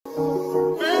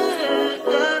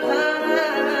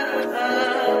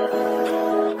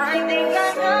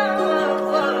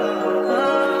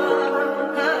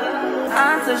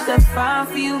That's fine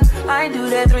for you. I do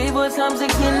that 3-4 times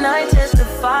again. I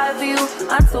testify for you.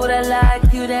 I told her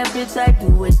like you, that bitch. I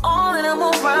do it all, and I'm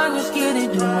around. You scared to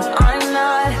do. I'm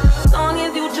not. As long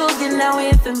as you joking now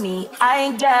in for me, I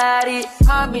ain't got it.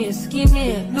 I've been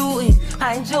scheming, looting.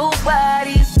 I ain't your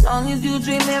body. As long as you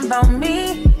dreaming about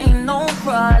me, ain't no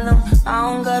problem. I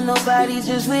don't got nobody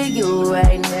just with you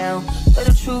right now. But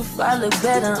the truth, I look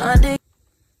better under.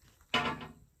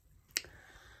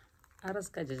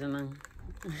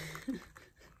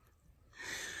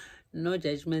 No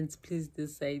judgments, please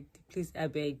decide. Please, I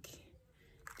beg.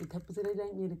 They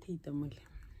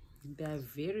are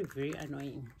very, very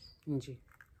annoying.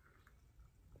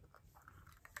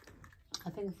 I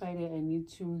think Friday I need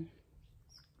to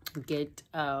get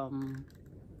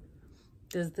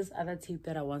there's this other tape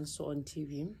that I once saw on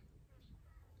TV.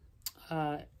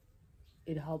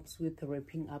 It helps with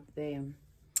wrapping up the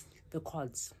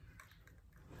cords.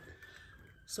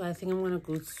 So I think I'm gonna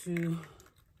go to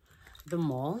the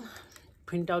mall,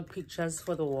 print out pictures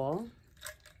for the wall,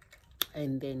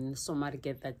 and then somebody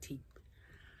get that tape.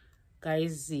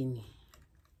 Guys,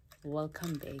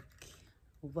 welcome back.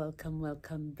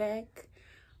 Welcome back.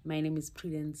 My name is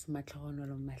Prudence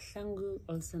Matlahonolo Mahlangu,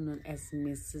 also known as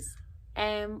Mrs.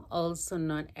 M, also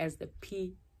known as the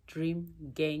P Dream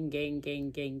Gang.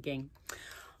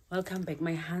 Welcome back,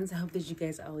 my hands. I hope that you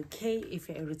guys are okay. If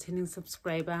you're a returning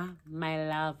subscriber, my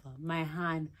love, my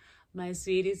hand, my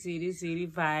sweetie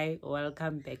pie,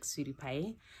 welcome back, sweetie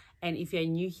pie. And if you're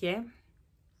new here,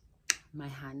 my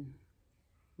hand,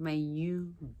 my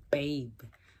new babe,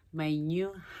 my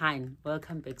new hand,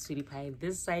 welcome back, sweetie pie.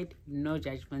 This side, no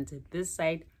judgment. This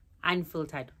side,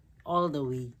 unfiltered, all the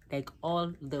way, like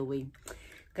all the way.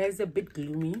 Guys, a bit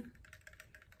gloomy.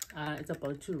 It's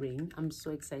about to rain. I'm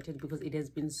so excited because it has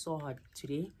been so hot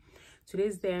today.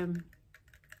 Today's the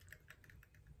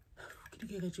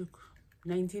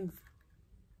 19th.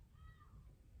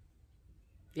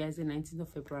 Yeah, it's the 19th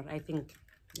of February, I think.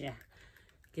 Yeah,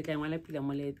 the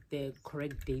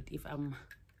correct date if I'm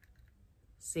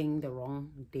saying the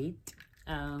wrong date.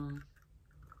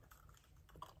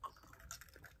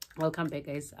 Welcome back,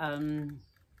 guys.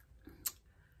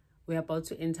 We're about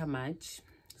to enter March.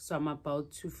 So I'm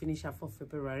about to finish up for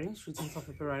February, shooting for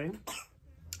February.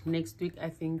 Next week, I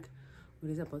think, Will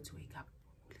is about to wake up.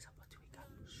 Will is about to wake up.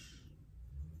 Shh.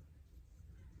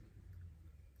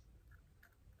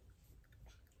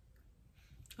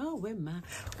 Oh, where ma?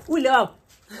 Ula!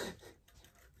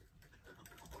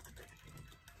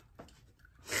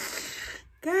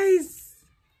 Guys,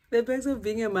 the perks of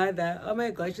being a mother. Oh my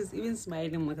gosh, she's even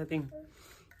smiling with her thing.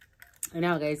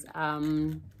 Now, guys,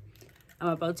 I'm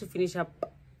about to finish up.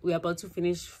 We're about to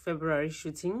finish February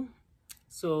shooting.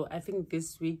 So I think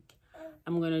this week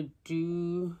I'm gonna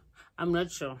do, I'm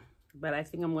not sure, but I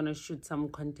think I'm gonna shoot some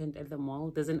content at the mall.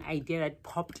 There's an idea that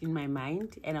popped in my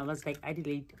mind and I was like,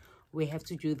 Adelaide, we have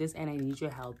to do this and I need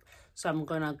your help. So I'm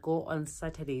gonna go on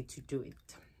Saturday to do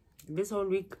it. This whole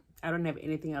week I don't have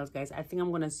anything else, guys. I think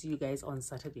I'm gonna see you guys on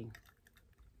Saturday.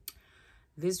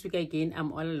 This week again,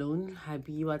 I'm all alone.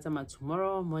 Happy Watama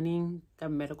tomorrow morning.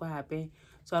 Happy.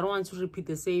 So I don't want to repeat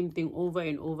the same thing over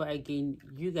and over again.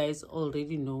 You guys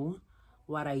already know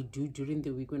what I do during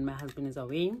the week when my husband is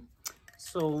away.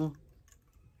 So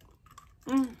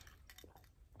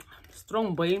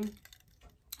strong bone,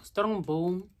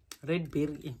 red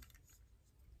berry.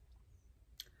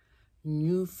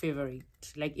 New favorite.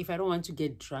 Like if I don't want to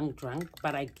get drunk,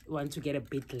 but I want to get a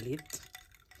bit lit,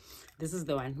 this is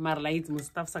the one. Marlight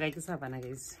Mustafa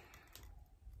guys.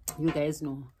 You guys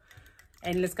know.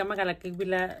 And let's come back like guys.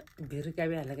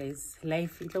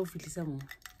 Life it will feel some.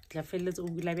 Because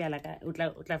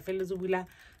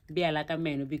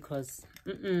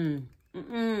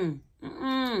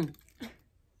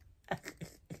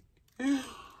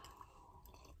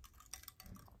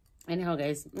anyhow,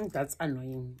 guys, that's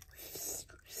annoying.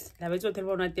 I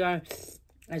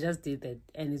just did that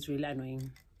and it's really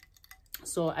annoying.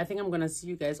 So I think I'm gonna see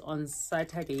you guys on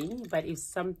Saturday, but if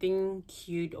something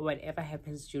cute or whatever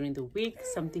happens during the week,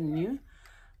 something new,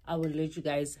 I will let you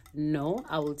guys know.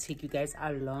 I will take you guys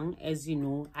along. As you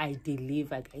know, I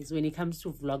deliver, guys. When it comes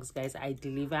to vlogs, guys, I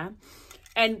deliver.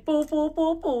 And we're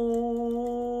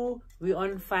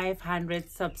on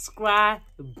 500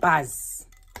 subscribers.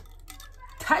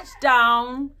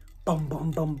 Touchdown.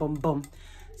 Boom.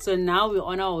 So now we're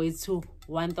on our way to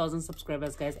 1,000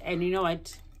 subscribers, guys. And you know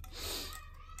what?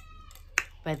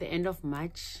 By the end of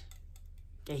March,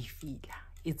 I feel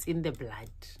it's in the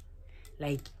blood.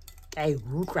 Like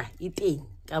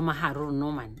no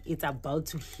man, it's about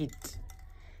to hit.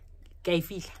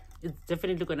 It's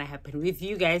definitely gonna happen with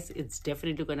you guys. It's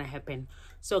definitely gonna happen.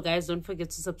 So guys, don't forget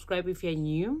to subscribe if you're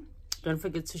new. Don't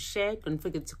forget to share. Don't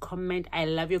forget to comment. I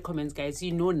love your comments, guys.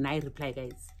 You know, I reply,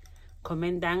 guys.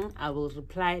 Comment down, I will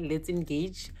reply. Let's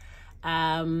engage.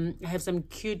 I have some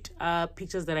cute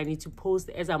pictures that I need to post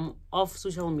as I'm off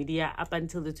social media up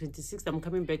until the 26th. I'm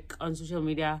coming back on social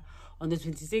media on the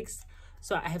 26th.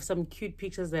 So I have some cute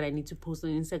pictures that I need to post on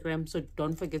Instagram. So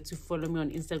don't forget to follow me on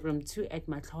Instagram too at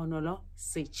Matlhonolo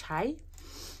Sechai.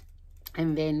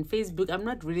 And then Facebook, I'm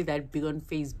not really that big on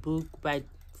Facebook, but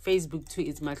Facebook too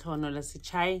is Matlhonolo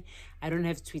Sechai. I don't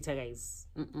have Twitter, guys.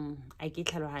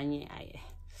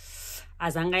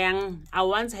 I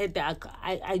once had the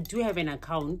I do have an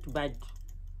account, but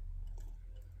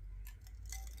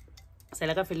I feel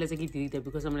like I delete it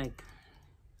because I'm like,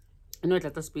 I know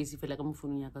it's a space if like I'm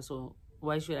so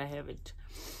why should I have it?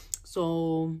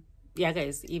 So yeah,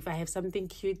 guys, if I have something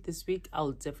cute this week,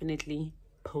 I'll definitely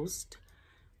post.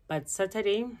 But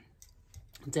Saturday,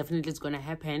 definitely it's gonna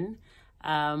happen.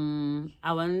 I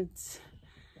want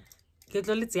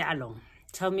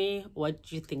tell me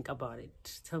what you think about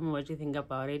it. Tell me what you think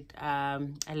about it. I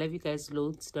love you guys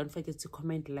loads. Don't forget to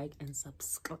comment, like, and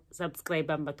subscribe,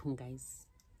 guys.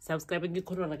 Subscribe,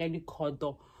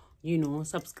 you know,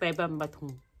 subscribe,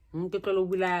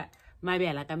 maybe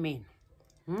I like a man.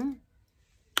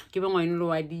 Give me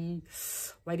why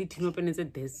the tin open is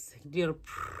at this. Dear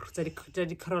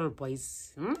Carol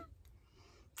boys.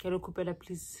 Can you Kupela,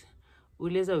 please?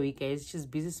 Ule's away, guys. She's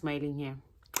busy smiling here.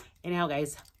 Anyhow,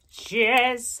 guys,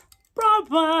 cheers.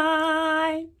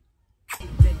 Bye.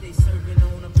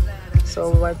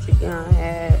 So what you gonna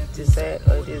have to say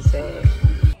or to say?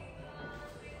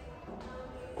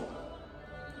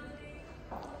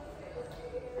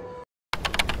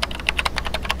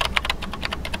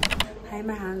 Hi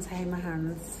my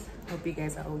hands, hope you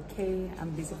guys are okay.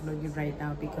 I'm busy vlogging right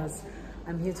now because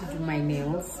I'm here to do my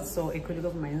nails. So a colleague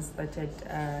of mine started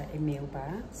a nail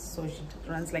bar, so she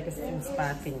runs like a skin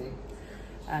spa thing.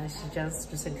 She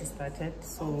just recently started,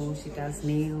 so she does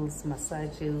nails,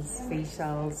 massages,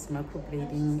 facials,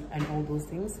 microblading, and all those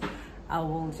things. I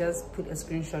will just put a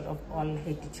screenshot of all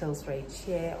her details right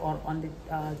here or on the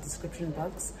description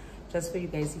box, just for you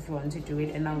guys if you want to do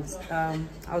it. And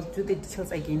I'll do the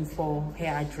details again for her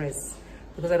address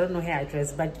because I don't know her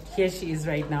address, but here she is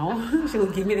right now. She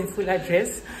will give me the full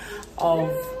address of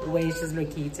where she's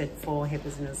located for her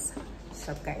business.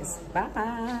 Shop, guys.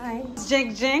 Bye.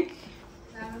 Jink.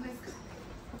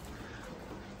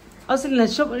 Oh, Selena,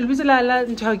 shop.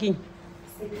 Talking.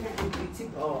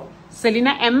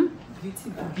 Selena M.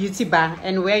 Beauty Bar.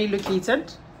 And where are you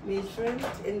located? Restaurant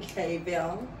in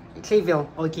Clayville. Clayville,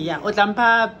 okay, yeah.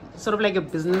 Otlampa, sort of like a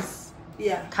business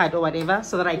card or whatever,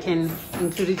 so that I can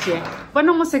include it here. But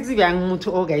no more sexy young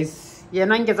mutu, oh guys. Yeah,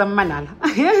 no one gets a manal.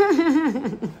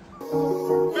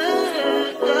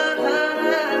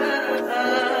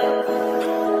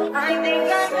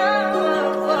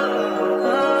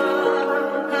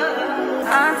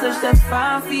 Touch that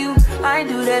fine for you. I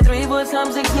do that 3 more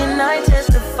times again. I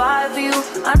testify for you.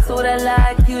 I told I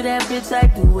like you, that bitch. I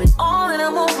do it all, and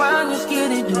I'm around. You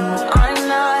scared to do it. I'm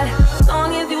not. As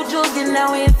long as you joking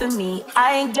now in for me,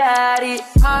 I ain't got it.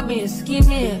 My bitch, give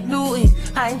me a looting.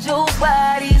 Hide your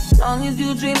body. As long as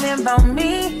you dreaming about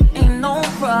me, ain't no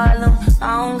problem.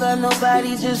 I don't got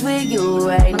nobody just with you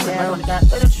right now. But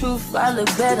the truth, I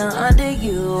look better under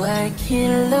you. I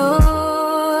can't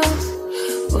lose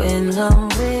when I'm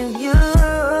with you.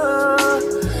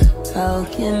 How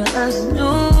can us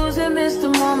lose and miss the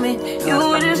moment?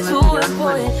 You just too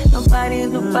important. Nobody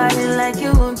like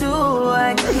you do.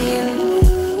 I can't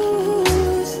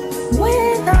lose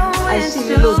when I'm with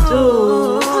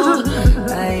you.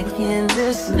 I can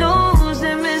just lose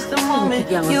and miss the moment.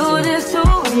 You just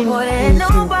too important.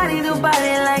 Nobody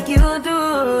like you do.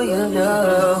 You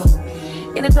know.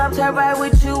 In the top tier ride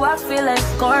with you, I feel like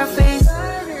Scarface.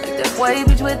 White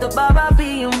bitch with the bob, I'll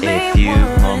be your main. A few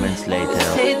moments later.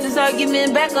 Take this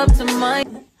argument back up to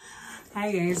mine.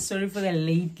 Hi guys, sorry for the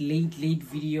late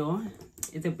video.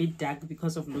 It's a bit dark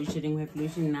because of load shedding. We have load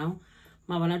shedding now.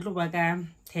 Ma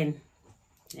 10.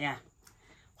 Yeah.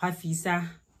 I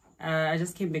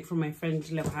just came back from my friend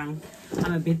Lebhang.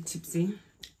 I'm a bit tipsy,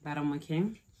 but I'm okay.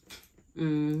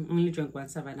 Only drank one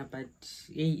savannah, but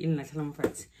in Latin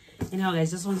fat. Anyhow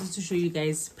guys, just wanted to show you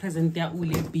guys present their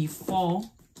ule before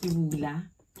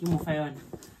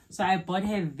so I bought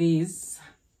her this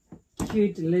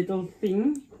cute little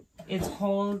thing. It's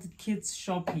called Kids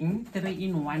Shopping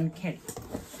 3-in-1 kit.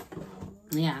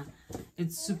 Yeah,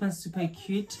 It's super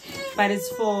cute, but it's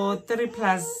for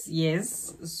 3+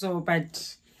 years. So,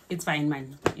 but it's fine,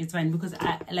 man. It's fine because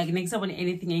I like next up on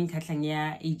anything in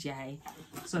Katlanya AGI.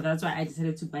 So that's why I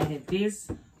decided to buy her this.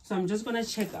 So I'm just gonna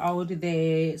check out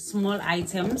the small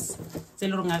items.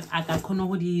 And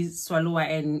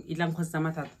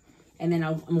then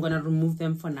I'm gonna remove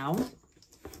them for now.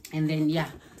 And then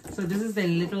yeah. So this is the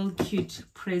little cute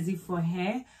prezi for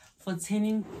her for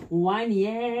turning 1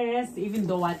 year. Even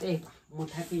though what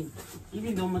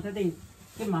even though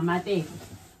mama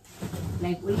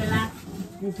like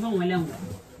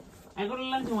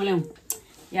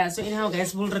yeah. So anyhow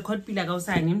guys, we'll record Pilagao.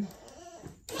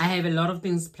 I have a lot of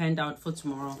things planned out for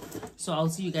tomorrow, so I'll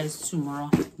see you guys tomorrow.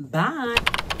 Bye.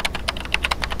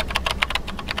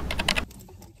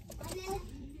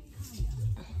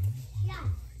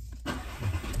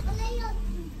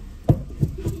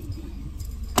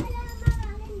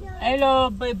 Hello,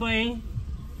 boy.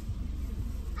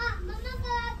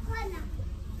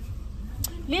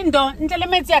 Lindo, ntele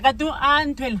metsi ya ka tu a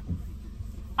ntwela.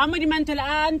 A mo di mantwela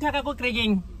a ntwa go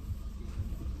kregeng.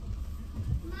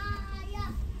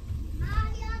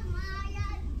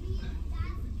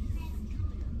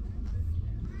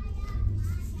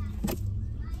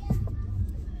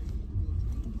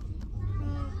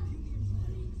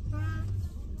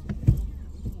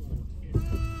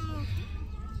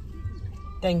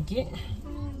 Thank you.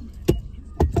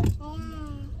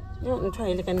 No, try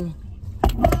it again.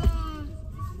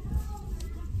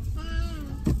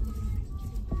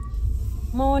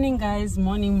 Morning guys,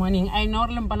 morning. I know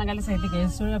guys,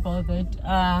 sorry about that.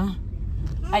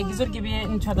 I guess give you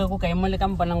in Chagago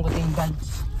but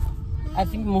I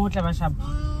think more sharp.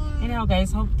 Anyhow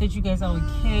guys, hope that you guys are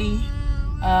okay.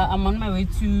 I'm on my way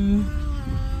to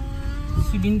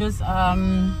Lindo's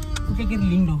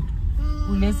Lindo.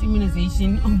 Less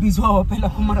immunization.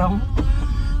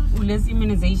 Less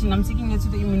immunization. I'm taking her to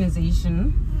the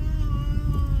immunization.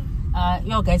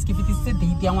 Yo guys, give it this the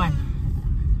date one.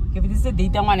 Give it this the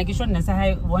date one.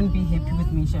 I won't be happy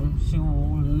with me. She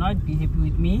will not be happy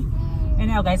with me.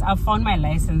 Anyhow guys, I found my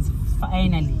license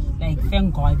finally. Like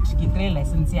thank God. Get a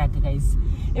license here guys.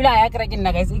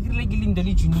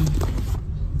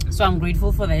 So I'm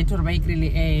grateful for that. To make really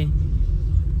a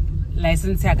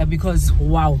license because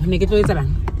wow, yeah,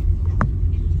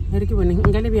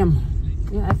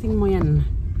 I think moyan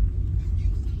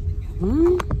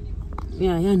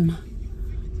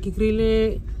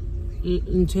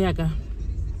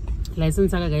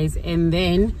license guys. And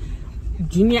then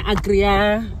junior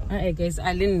agria guys,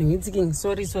 I didn't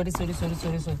sorry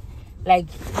like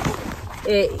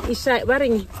isha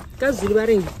baring kazulu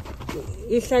baring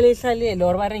ihlale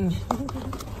lor baring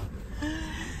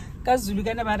kazulu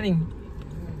kana baring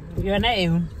yona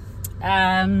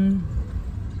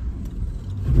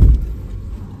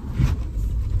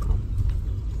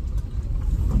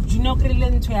junior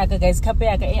krelen to yaka guys kape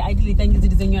yaka I delete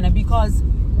yona because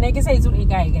next say to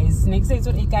guys next say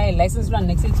to license run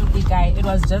next say to it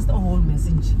was just a whole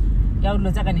message.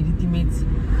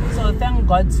 So thank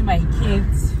God to my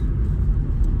kids.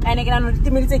 And I cannot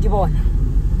take on.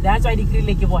 That's why they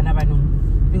really give on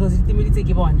because it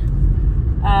take on.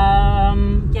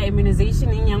 Yeah, immunization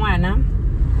in Yamana.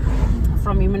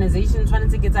 From immunization, trying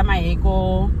to get my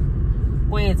echo.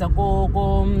 Go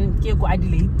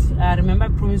Adelaide. Remember, I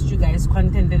promised you guys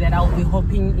content that I'll be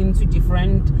hopping into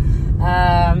different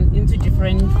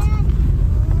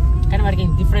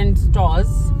different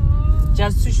stores,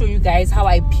 just to show you guys how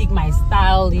I pick my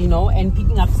style, you know, and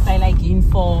picking up style again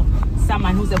for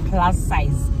someone who's a plus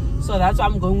size. So that's why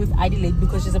I'm going with Adelaide,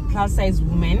 because she's a plus size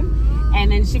woman,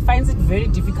 and then she finds it very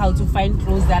difficult to find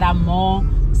clothes that are more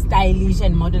stylish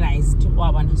and modernized.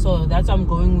 So that's why I'm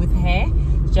going with her,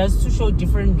 just to show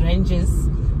different ranges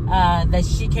that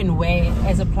she can wear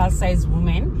as a plus size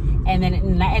woman, and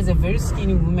then as a very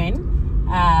skinny woman,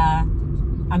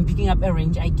 I'm picking up a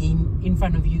range again in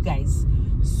front of you guys.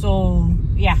 So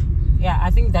yeah, I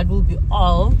think that will be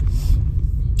all.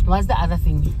 What's the other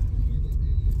thing?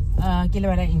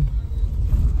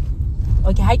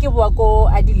 Okay, I can go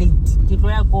Adelaide.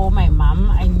 Go my mom.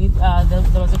 I need there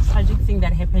was a tragic thing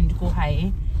that happened to go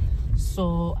high,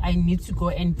 so I need to go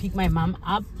and pick my mom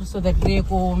up so that we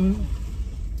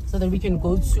can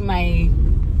go to my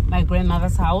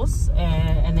grandmother's house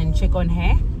and then check on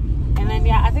her. And then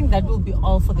yeah, I think that will be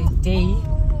all for the day.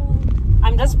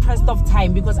 I'm just pressed of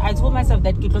time because I told myself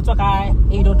that it was 8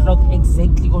 o'clock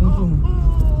exactly on room.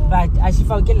 But I should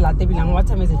forget what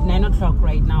time is it? 9 o'clock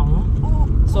right now.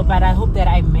 So but I hope that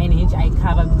I manage, I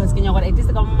cover, because it is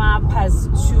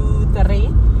past 2-3.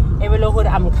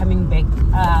 I'm coming back.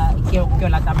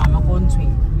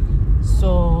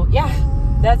 So yeah,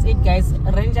 that's it, guys.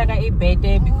 Renjaga a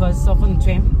birthday because of on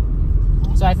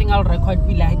so I think I'll record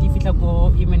pila ha ke fitla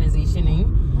go immunizationing.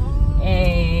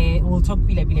 We'll talk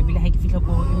pila ha ke fitla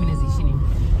go immunizationing.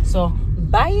 So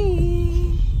bye.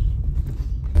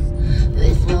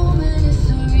 This moment is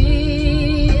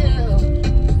surreal.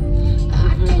 I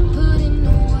can't put in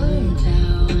the words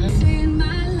down. Saying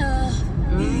my love.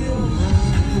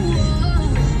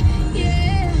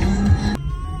 Yeah.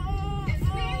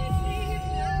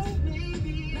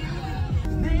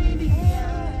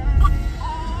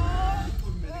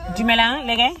 Jumela,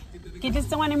 lege. Get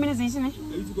this one immunization.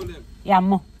 Yeah,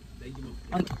 mo.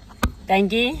 Okay.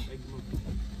 Thank you.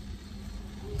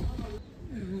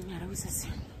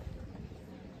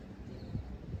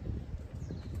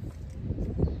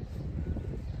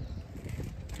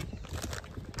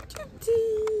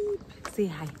 Say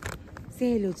hi.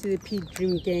 Say hello to the Pig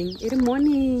Dream gang. Good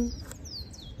morning.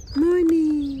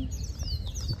 Morning.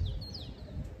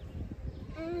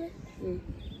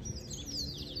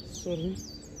 Sorry.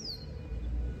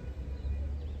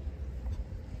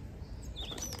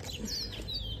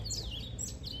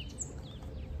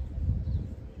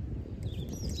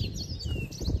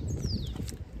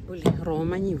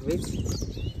 Romani with.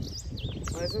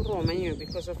 Why is it Romani?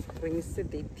 Because of rings the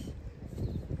baby.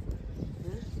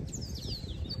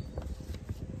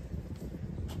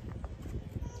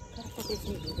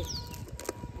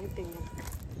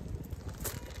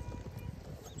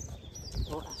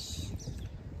 Oh,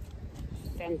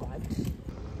 thank God.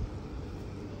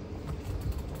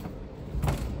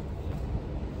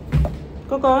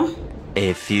 Coco.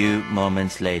 A few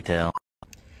moments later.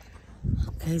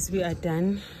 Guys, we are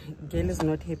done. Girl is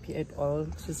not happy at all.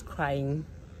 She's crying.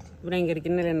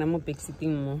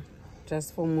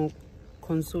 Just for more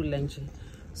console lunch.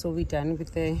 So we're done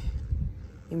with the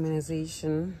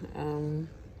immunization.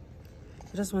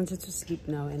 I just wanted to sleep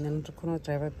now and then I'm gonna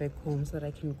drive her back home so that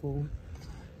I can go.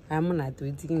 I'm not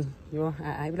waiting.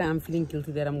 I'm feeling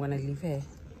guilty that I'm gonna leave her.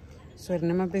 So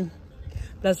remember,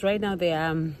 plus right now they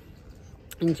are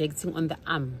injecting on the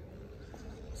arm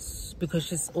because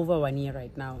she's over 1 year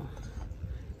right now.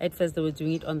 At first they were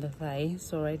doing it on the thigh,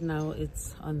 so right now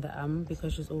it's on the arm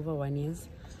because she's over 1 year.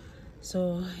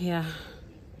 So yeah,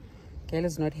 girl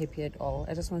is not happy at all.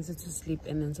 I just wanted to sleep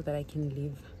and then so that I can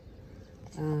leave.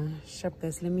 Sharp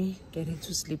guys, let me get her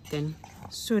to sleep then.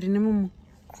 Sorry no mama.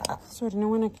 Sorry no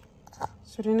one.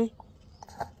 Sorry no.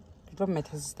 Don't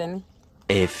matter, sister.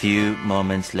 A few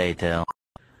moments later.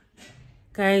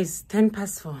 Guys,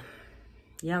 4:10.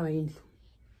 Yeah, we're in.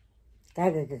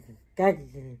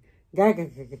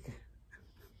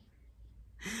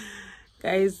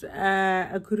 Guys,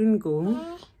 I couldn't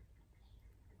go.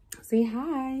 Say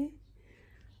hi.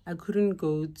 I couldn't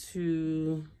go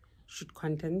to shoot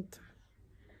content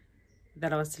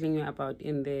that I was telling you about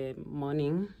in the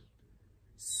morning.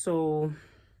 So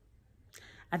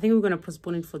I think we're gonna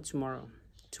postpone it for tomorrow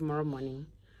morning.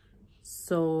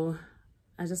 So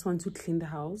I just want to clean the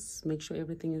house, make sure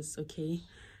everything is okay.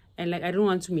 And like, I don't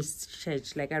want to miss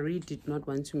church. Like, I really did not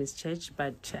want to miss church,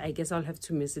 but I guess I'll have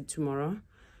to miss it tomorrow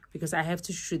because I have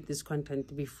to shoot this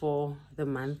content before the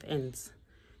month ends,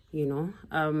 you know.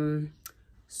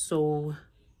 So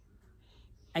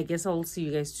I guess I'll see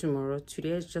you guys tomorrow.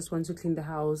 Today I just want to clean the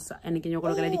house, and again you're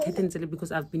gonna get curtains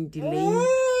because I've been delaying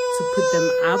to put them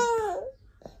up.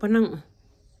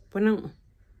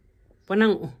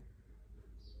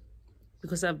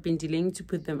 Because I've been delaying to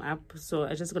put them up, so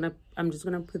I'm just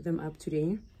gonna put them up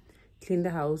today, clean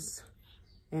the house,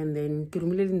 and then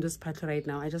in this part right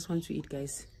now. I just want to eat,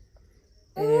 guys.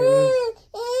 I'm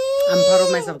proud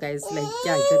of myself, guys. Like,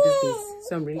 yeah, I did this days,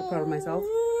 so I'm really proud of myself.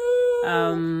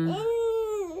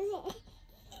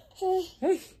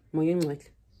 Hey, moyo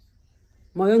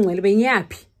ngcwele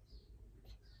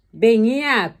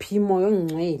bengiyaphi moyo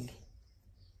ngcwele.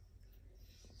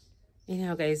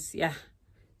 Anyhow, guys, yeah.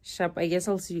 Sharp, I guess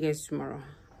I'll see you guys tomorrow.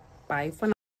 Bye for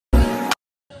now.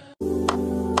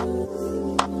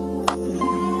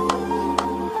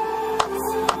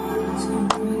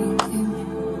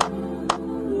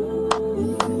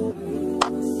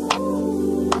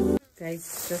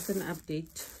 Guys, just an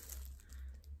update.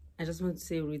 I just want to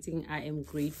say everything. I am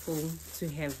grateful to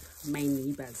have my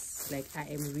neighbors. Like, I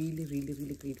am really, really,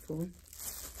 really grateful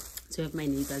to have my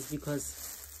neighbors because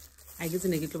I get to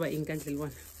negate over in country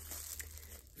one.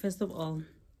 First of all,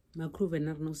 my crew were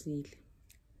not no snil.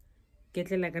 Get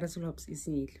like a hops is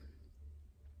snil.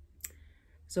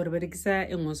 So the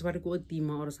Berikisa and was what go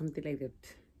team or something like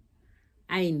that.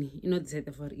 I not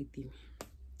decided for eating.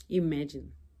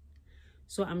 Imagine.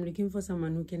 So I'm looking for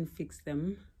someone who can fix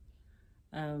them.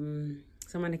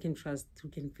 someone I can trust who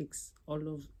can fix all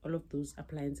of those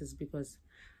appliances, because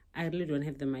I really don't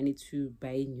have the money to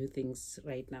buy new things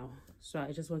right now. So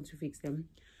I just want to fix them.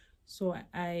 So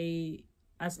I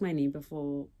asked my neighbor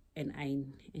for an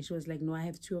iron, and she was like, no, I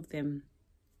have 2 of them,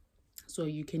 so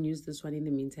you can use this one in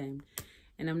the meantime.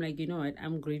 And I'm like, you know what,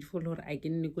 I'm grateful or I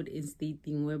can good instate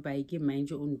thing whereby you can mind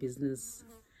your own business.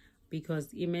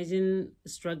 Because imagine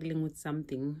struggling with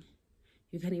something,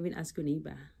 you can't even ask your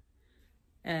neighbor.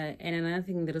 And another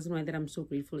thing, the reason why that I'm so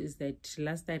grateful is that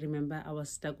last I remember I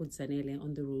was stuck with Zanele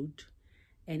on the road,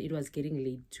 and it was getting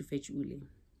late to fetch Uli.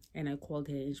 And I called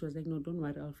her, and she was like, no, don't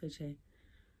worry, I'll fetch her.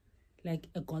 Like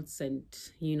a godsend,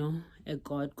 you know, a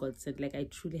godsend. Like I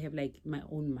truly have like my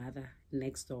own mother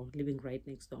next door, living right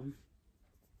next door.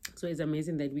 So it's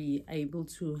amazing that we are able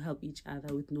to help each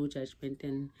other with no judgment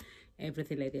and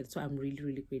everything like that. So I'm really,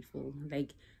 really grateful.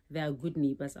 Like there are good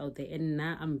neighbors out there, and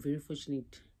now I'm very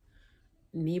fortunate.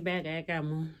 Neighbor and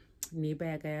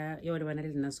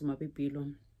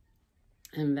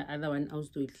the other one I was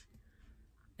doing,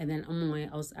 and then I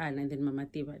was and then Mama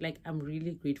Teba. Like I'm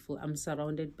really grateful. I'm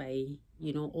surrounded by,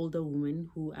 you know, older women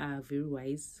who are very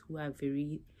wise, who are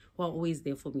always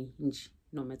there for me,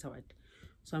 no matter what.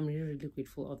 So I'm really, really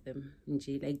grateful of them.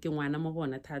 Like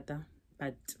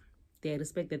but the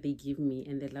respect that they give me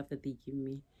and the love that they give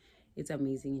me, it's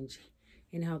amazing.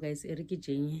 Anyhow, guys,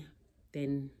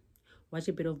 then watch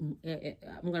a bit of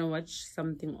I'm gonna watch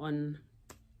something on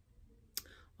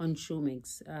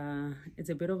Showmax. It's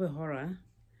a bit of a horror.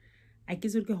 I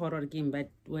guess it's a horror game, but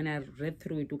when I read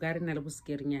through it,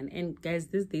 and guys,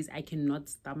 these days I cannot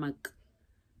stomach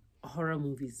horror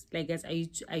movies. Like guys,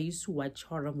 I used to watch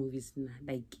horror movies,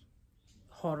 like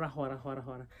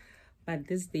horror, but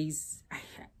these days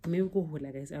maybe go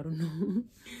hula, guys, I don't know.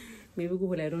 Maybe go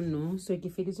hula, I don't know. So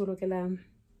if it is all okay,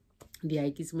 the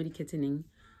ikis medicating.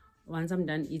 Once I'm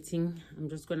done eating, I'm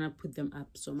just gonna put them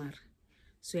up somewhere.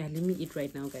 So yeah, let me eat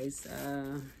right now, guys.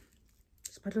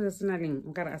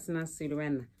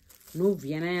 No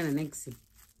Vienna next.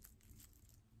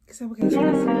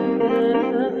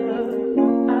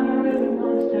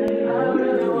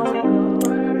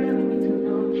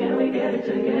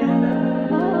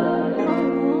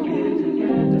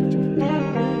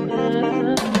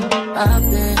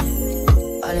 I've been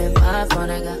all in my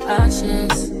phone, I got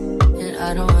options, and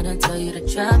I don't wanna tell you to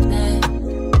drop it,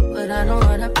 but I don't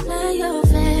wanna play your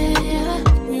fair.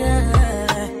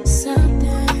 Yeah,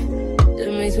 something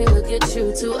that makes me look at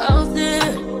you too out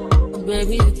there.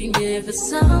 Baby, you can give it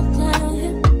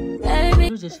something,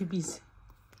 baby.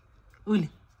 Uli,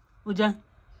 Uja,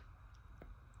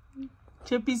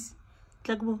 Chepis,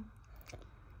 Tlakbo,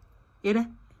 Era,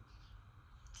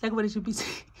 Tlakbo, Chepis.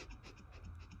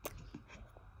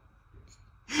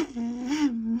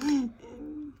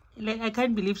 Like I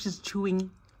can't believe she's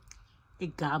chewing a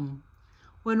gum.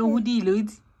 When who deal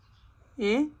with?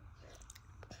 Eh?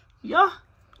 Yeah.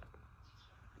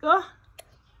 Yeah.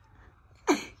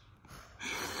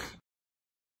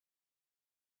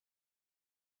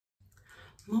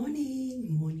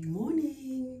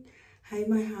 Morning. Hi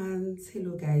my hands.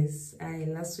 Hello guys. I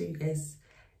last saw you guys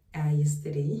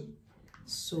yesterday.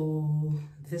 So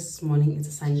this morning it's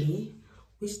a Sunday.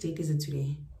 Which date is it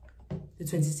today? The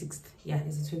 26th. Yeah,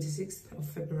 it's the 26th of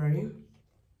February.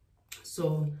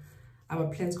 So our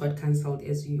plans got cancelled,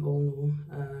 as you all know,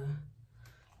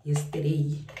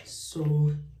 yesterday.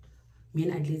 So me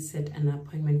and Adelaide set an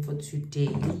appointment for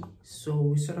today. So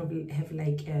we sort of have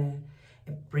like a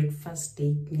breakfast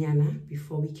date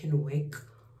before we can work.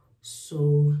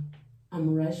 So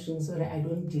I'm rushing so that I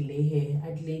don't delay her.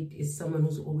 Adelaide is someone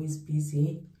who's always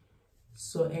busy.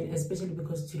 So, and especially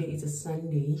because today is a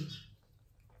Sunday,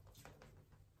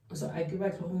 so I give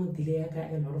back to home delay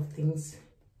a lot of things.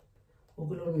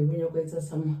 Maybe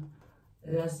some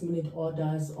last minute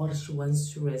orders, or she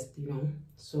wants to rest, you know.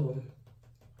 So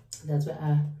that's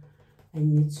why I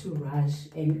need to rush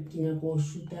and go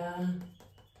shoot a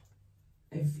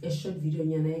short video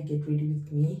and get ready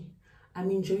with me.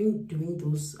 I'm enjoying doing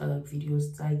those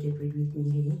videos that I get ready with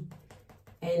me,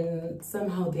 and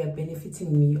somehow they are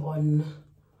benefiting me on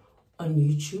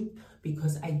YouTube,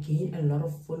 because I gain a lot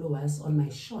of followers on my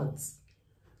shorts.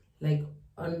 Like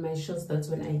on my shorts, that's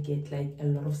when I get like a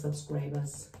lot of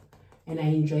subscribers, and I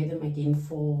enjoy them again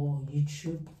for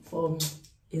YouTube, for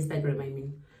Instagram I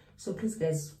mean. So please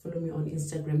guys, follow me on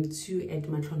Instagram too at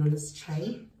personalised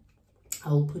chai.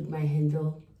 I'll put my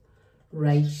handle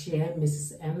right here,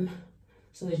 Mrs. M,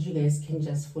 so that you guys can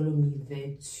just follow me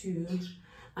there too.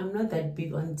 I'm not that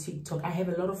big on TikTok. I have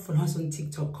a lot of followers on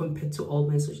TikTok compared to all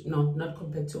my social, not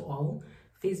compared to all.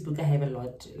 Facebook I have a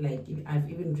lot, like I've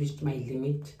even reached my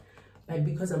limit, but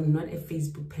because I'm not a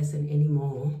Facebook person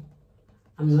anymore,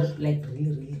 I'm not like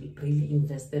really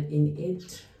invested in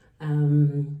it.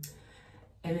 And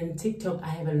then TikTok, I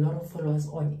have a lot of followers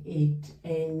on it,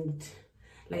 and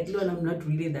like, no, I'm not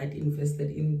really that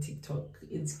invested in TikTok.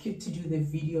 It's cute to do the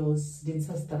videos, you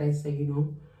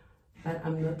know, but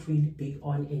I'm not really big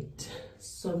on it.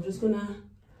 So I'm just gonna,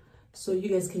 so you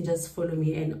guys can just follow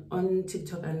me. And on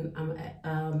TikTok, and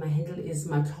my handle is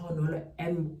Matlhonolo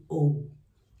MO.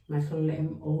 Matlhonolo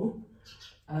MO.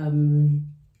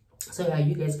 So yeah,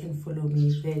 you guys can follow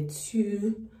me there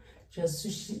too, just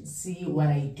to see what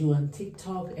I do on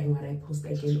TikTok and what I post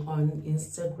again on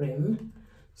Instagram.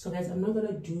 So guys, I'm not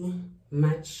gonna do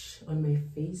much on my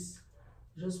face.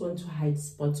 I just want to hide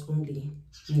spots only.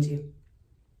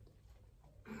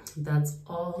 That's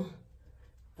all.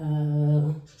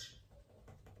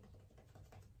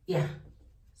 Yeah,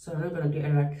 so I'm not gonna do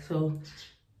a lot. So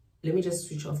let me just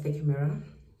switch off the camera,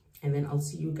 and then I'll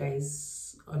see you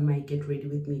guys on my get ready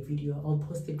with me video. I'll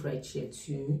post it right here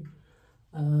too,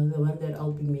 the one that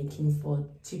I'll be making for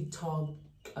TikTok,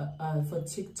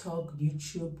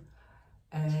 YouTube,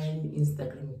 and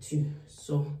Instagram too.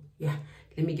 So yeah,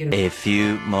 let me get a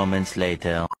few moments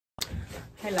later.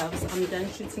 Hi loves, I'm done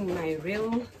shooting my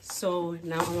reel, so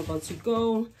now I'm about to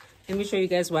go. Let me show you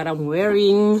guys what I'm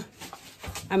wearing.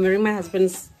 I'm wearing my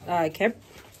husband's cap.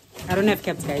 I don't have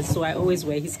caps, guys, so I always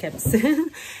wear his caps.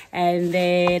 And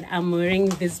then I'm wearing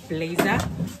this blazer.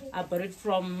 I bought it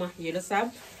from Yellow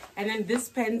Sub. And then this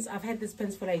pants, I've had this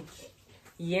pants for like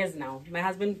years now. My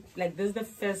husband, like, this is the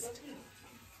first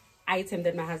item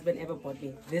that my husband ever bought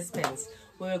me, this pants.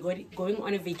 We were going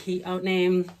on a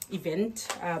event,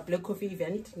 black coffee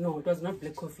event. No, it was not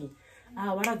black coffee.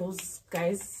 What are those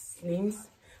guys' names?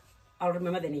 I'll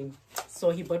remember the name. So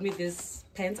he bought me this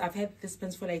pants. I've had this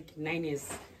pants for like 9 years.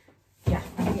 Yeah,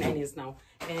 I think 9 years now.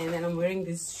 And then I'm wearing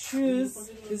these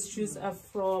shoes. These shoes are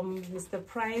from Mr.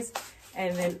 Price.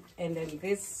 And then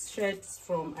this shirt's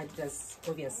from Adidas.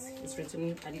 Obvious, it's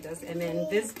written Adidas. And then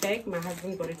this bag, my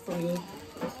husband got it for me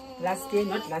last year,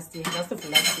 not last year, last of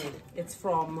last year. It's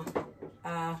from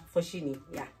Foschini.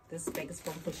 Yeah, this bag is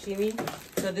from Foschini.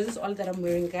 So this is all that I'm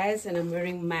wearing, guys. And I'm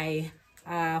wearing my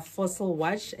Fossil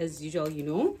watch as usual, you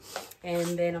know.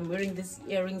 And then I'm wearing these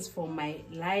earrings for my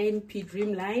line, P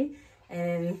Dream line.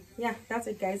 And yeah, that's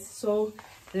it, guys. So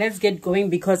let's get going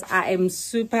because I am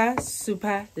super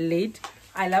late.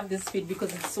 I love this fit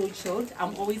because it's so chilled.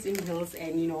 I'm always in heels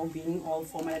and, you know, being all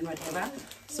formal and whatever.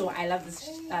 So I love this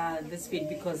this fit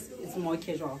because it's more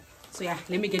casual. So yeah,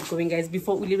 let me get going, guys,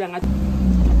 before we leave.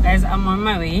 Guys, I'm on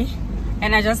my way.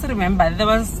 And I just remember there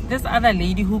was this other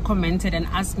lady who commented and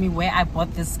asked me where I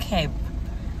bought this cap.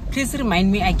 Please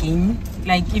remind me again.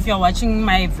 Like, if you're watching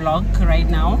my vlog right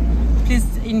now, please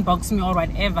inbox me or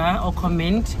whatever, or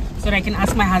comment so that I can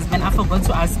ask my husband. I forgot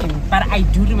to ask him, but I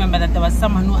do remember that there was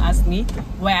someone who asked me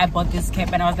where I bought this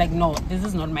cap, and I was like, no, this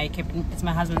is not my cap, it's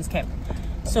my husband's cap.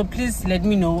 So please let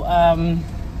me know.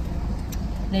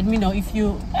 Let me know if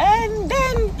you. And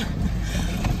then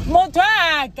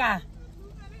Motwaka.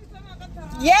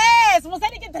 Yes,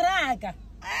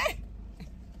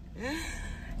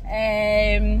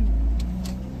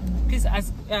 please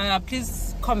ask,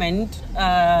 please comment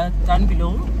down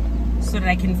below so that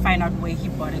I can find out where he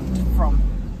bought it from.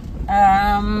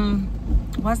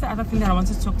 What's the other thing that I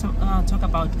wanted to talk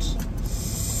about?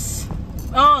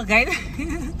 Oh, guys,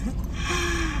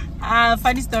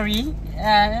 funny story.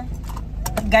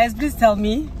 Guys, please tell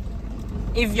me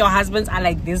if your husbands are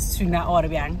like this too now or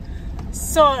beyond.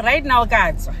 So right now,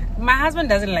 guys, my husband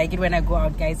doesn't like it when I go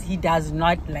out, guys. He does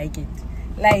not like it.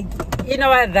 Like, you know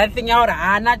what, that thing out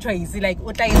not choice, like,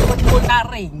 but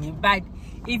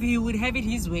if he would have it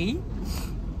his way,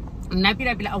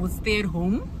 I would stay at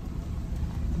home,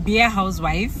 be a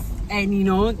housewife, and, you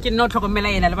know, and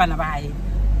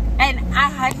I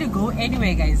hardly go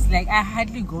anywhere, guys. Like, I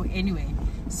hardly go anywhere.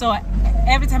 So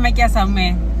every time I get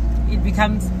somewhere, it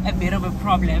becomes a bit of a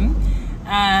problem.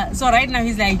 So right now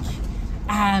he's like,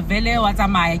 vele what's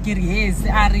my yes,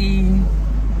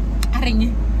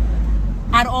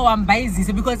 I'm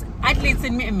busy, because Adelaide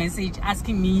sent me a message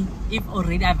asking me if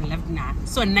already I've left now.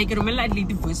 So I can remember Adelaide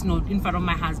the voice note in front of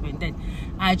my husband that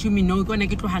you know, gonna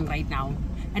get to hang right now.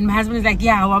 And my husband is like,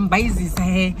 yeah, I'm busy,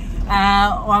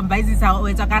 I'm busy, so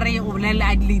it's Adelaide.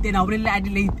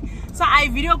 So I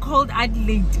video called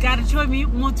Adelaide. Can show me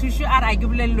more to show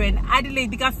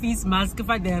Adelaide got face mask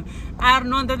for them. I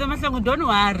know that don't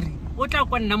worry. What I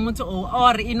want to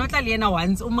or in not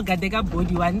once,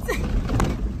 body once.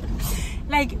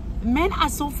 Like, men are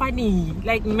so funny.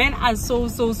 Like, men are so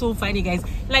funny, guys.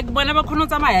 Like, whenever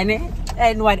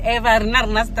and whatever.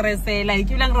 Not stress. Like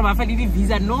you lang rama fali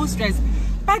visa, no stress.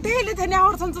 But hey, let me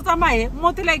out on my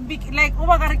motor like big like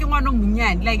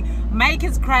like my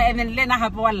kids cry and then Lena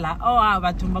have walla. Oh,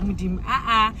 but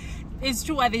it's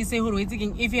true what they say.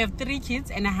 If you have 3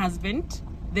 kids and a husband,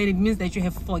 then it means that you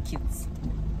have 4 kids.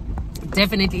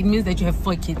 Definitely, it means that you have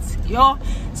 4 kids. Yo,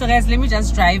 so guys, let me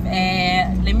just drive.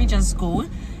 Let me just go.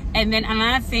 And then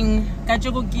another thing,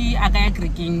 kajogoki akaya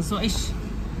creaking. So ish,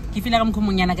 if you like I'm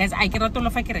guys, I cannot all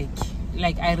of a crack.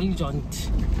 Like I really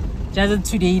don't. Just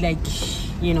today, like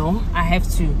you know, I have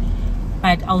to.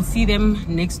 But I'll see them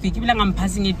next week. Even like I'm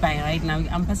passing it by right now.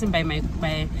 I'm passing by my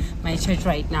church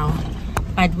right now.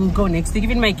 But we'll go next week.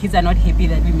 Even my kids are not happy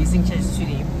that we're missing church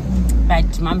today.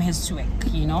 But mom has to work,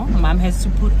 you know. Mom has to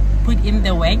put in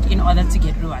the work in order to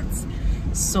get rewards.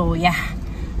 So yeah,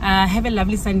 have a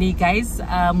lovely Sunday, guys.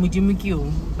 Mujimukyo.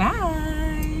 Bye.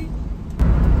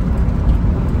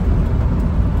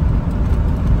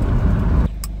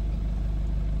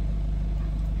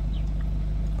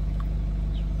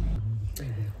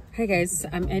 Hi guys,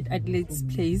 I'm at Adelaide's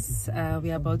place.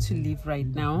 We are about to leave right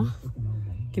now.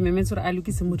 So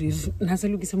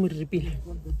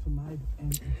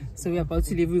we're about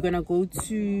to leave. We're gonna go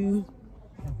to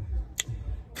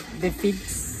the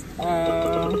fix. We're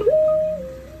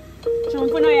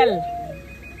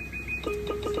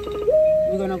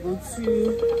gonna go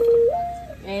to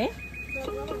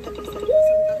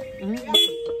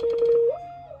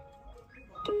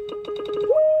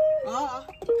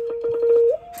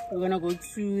we're gonna go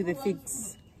to the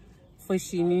fix for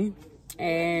Shini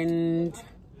and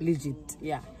legit,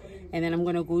 yeah. And then I'm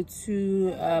gonna go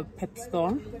to pep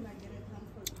store.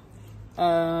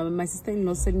 My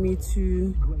sister-in-law sent me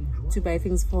to buy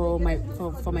things for my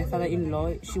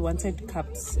father-in-law. She wanted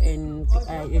cups and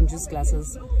juice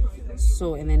glasses.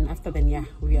 So and then after then, yeah,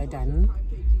 we are done.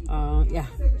 Yeah,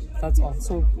 that's all.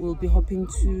 So we'll be hopping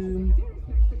to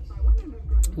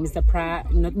Mr. Price,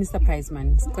 not Mr. Price,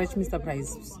 man. Scratch Mr.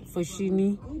 Price.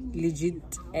 Foshini,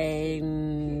 legit,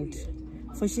 and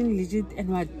Foshini, legit, and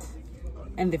what?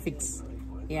 And the fix.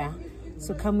 Yeah.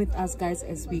 So come with us, guys,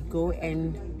 as we go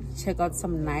and check out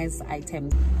some nice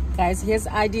items. Guys, here's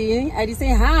Addy. Addy, say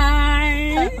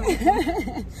hi.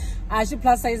 Actually,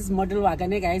 plus size model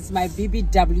wagon, guys. My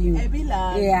BBW.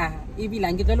 Yeah.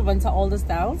 Ibilang. Get all the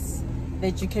styles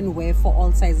that you can wear for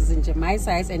all sizes in my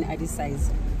size and Addy's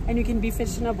size. And you can be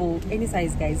fashionable any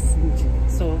size, guys.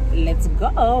 So let's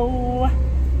go.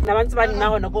 Right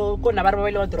now.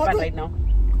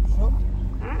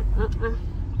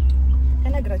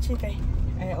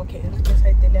 Okay.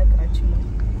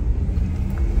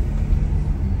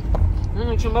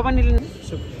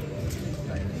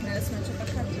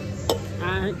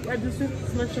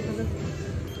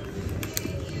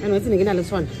 And what's in the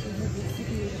one?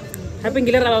 Happen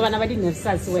to get a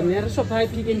nurse when you're shop high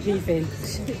pick and chief.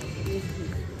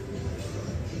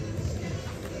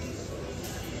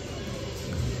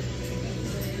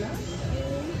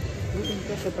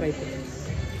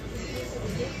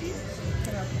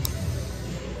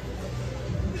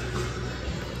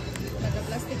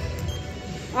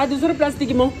 Ah, do you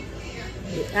plastic mo?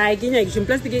 I can't use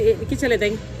plastic kitchen.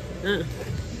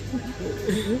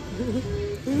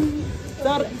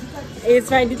 It's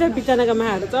fine. It's a picture of my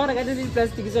heart. It's all I got is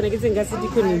plastic. So I get in gas.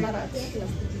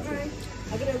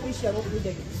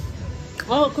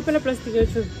 Oh, couple of plastic.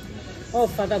 Oh,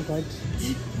 Father God.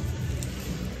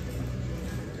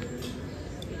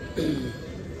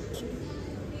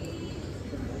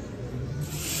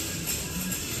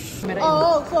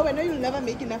 Oh, so I know you'll never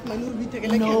make enough money. We'll be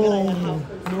taking a camera.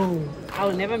 No,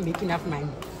 I'll never make enough money.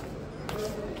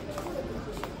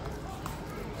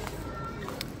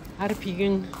 How to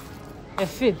picking a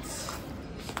fit?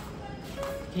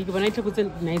 When I took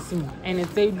it nice and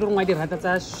it's a long way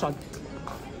the shot.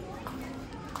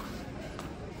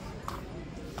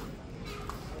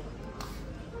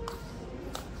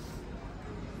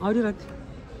 How do you like?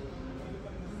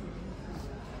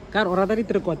 Car or rather,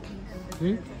 it's record.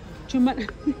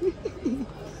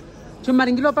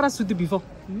 Chumaringilo para suit before.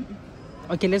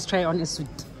 Okay, let's try on a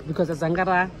suit because a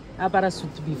Zangara para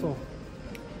suit before.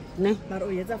 Ne? But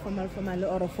is a formal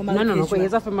or a formal? No,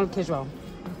 it's a formal casual.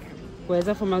 It's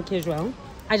a formal casual.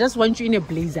 I just want you in a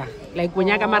blazer, like when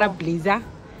you have a blazer,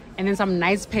 and then some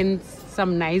nice pants,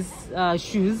 some nice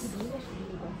shoes.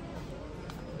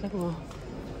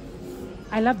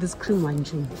 I love this cream one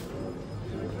too.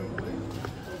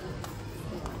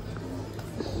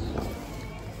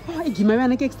 Oh, give me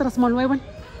an extra small one.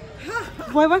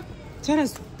 Why one?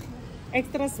 Cheers.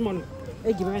 Extra small.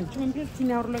 Give me one.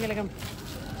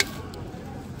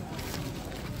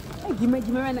 Give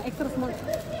me an extra small.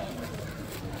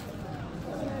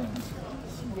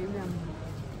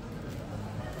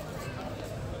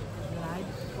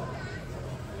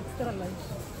 lunch.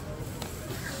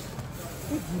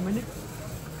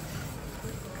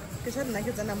 Because I'm not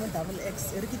going to double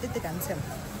X. You're going to take answer.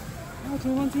 How do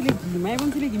you want to leave? I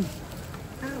want to leave.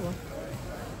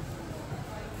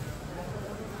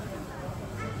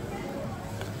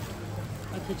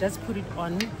 Okay, just put it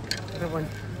on.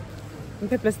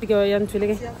 Plastic yan chule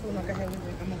ke.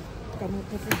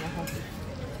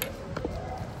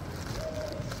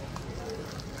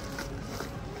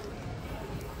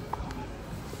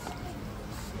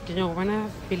 Ke yo bana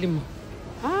film.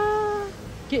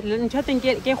 Ke ntšha teng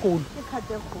ke hole.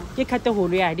 Ke khate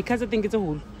hole ya, di khase teng ke tse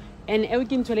hole. And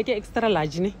everything chule ke extra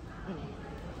large ne.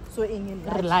 So in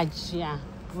large, yeah.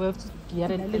 We have to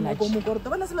get it large.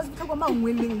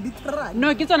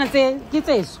 No, ke tsona tse ke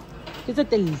tseso. Ke tse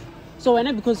telle. So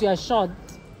when because you are short,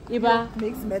 it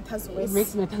makes matters worse. It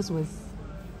makes matters worse.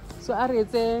 So are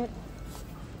it's a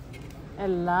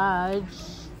large.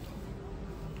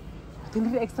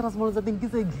 Can be extra small. I think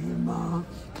it's a gamer.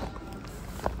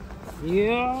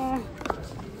 Yeah.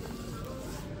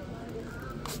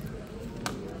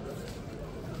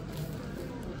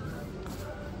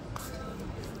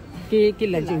 Ke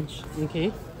large.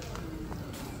 Okay.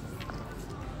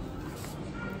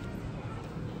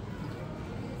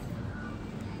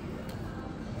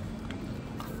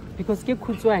 Because ke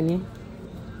khutshwane,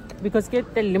 because ke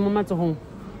telle mo matsohong,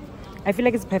 I feel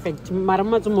like it's perfect. Mara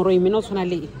matso moro ime no tshwana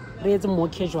le re etse more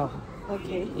casual.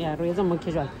 Okay. Yeah, re etse more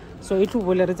casual. So it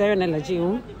will re tsa yona la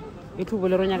jeo. It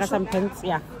will re nyaka some pants,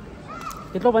 yeah.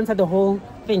 It will bontsha the whole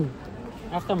thing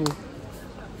after mo.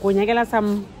 Go nyakela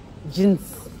some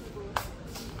jeans.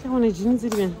 Ke bona jeans di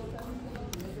ben.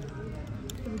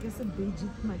 Because a beige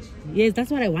much. Yes,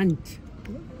 that's what I want.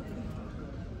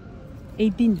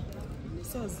 18.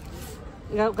 Sauce.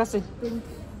 Kasi 20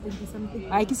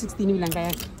 something. I ke 16 bilang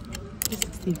kaya.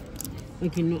 16.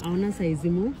 Okay, no, auna size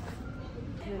mo.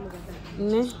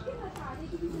 Ne.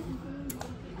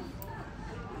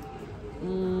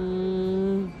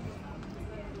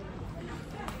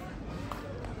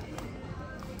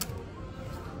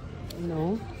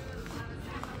 No.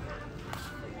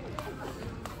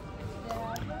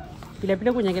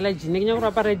 Pila kunya kela jean, kenya ko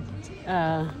apare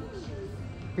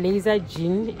blazer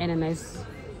jean and a nice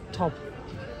top.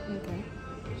 Okay.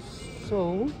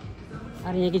 So,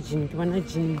 are you jean? You want a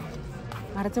jean?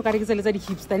 Are you going to sell the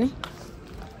hips?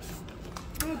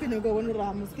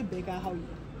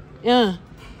 Yeah.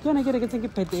 You want to get a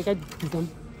petty?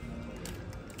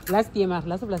 Last year,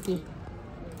 last of last year.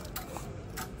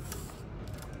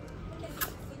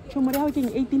 Tomorrow, 18,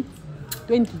 20.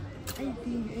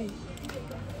 18.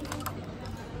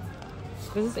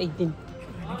 This is 18.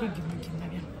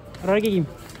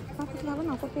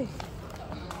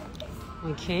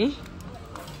 Okay.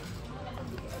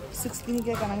 16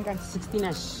 ke kanang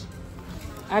 16ish.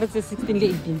 Are it's 16 le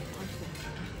 18.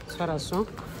 So.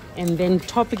 And then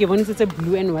top again it's a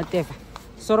blue and whatever.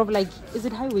 Sort of like, is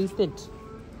it high waisted?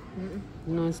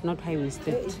 No, it's not high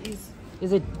waisted. Yeah, it is.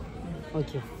 Is it?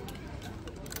 Okay.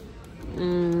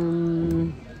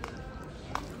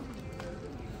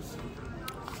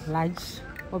 Large.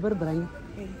 Over brand.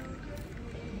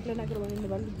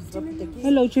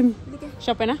 Hello, Jim.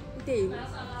 Shopena?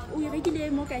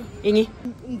 Ingi.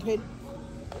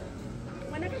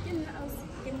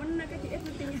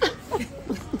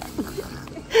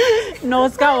 No,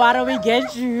 Ska, why do we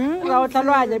get you?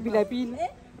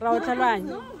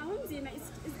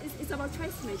 It's about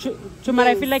choice, mate. Chumar,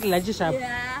 I feel like large shop.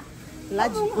 Yeah.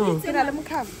 Large.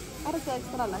 It's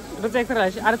extra large. That's extra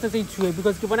large. I don't say true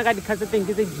because you want to get the cast of things.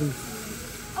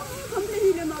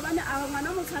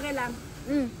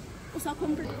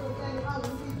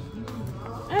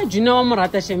 Junior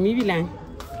Morata Shemibi Lang.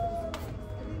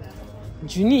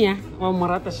 Junior or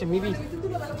Morata Shemibi.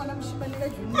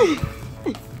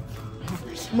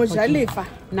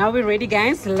 Now we're ready,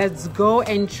 guys. Let's go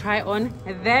and try on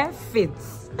their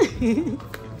fits.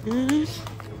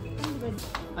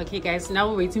 Okay, guys, now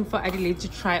we're waiting for Adelaide to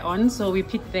try on. So we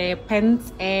picked the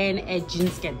pants and a jean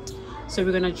skirt. So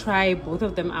we're gonna try both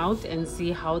of them out and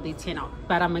see how they turn out.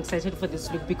 But I'm excited for this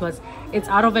look because it's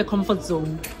out of a comfort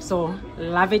zone. So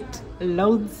love it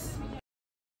loads.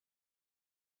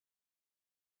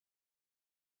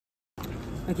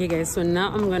 Okay, guys, so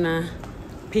now I'm gonna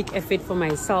pick a fit for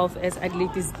myself as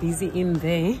Adelaide is busy in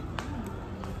there.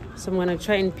 So I'm gonna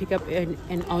try and pick up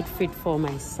an outfit for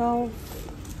myself,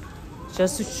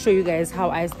 just to show you guys how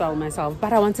I style myself.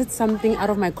 But I wanted something out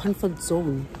of my comfort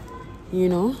zone, you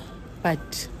know.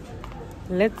 But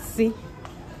let's see.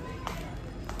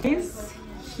 Here's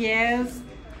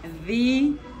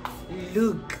the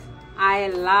look. I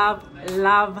love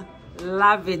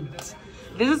it.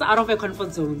 This is out of her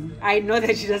comfort zone. I know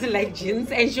that she doesn't like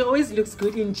jeans, and she always looks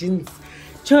good in jeans.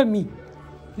 Show me.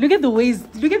 Look at the waist.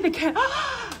 Look at the cat.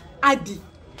 Addy.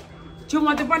 Do you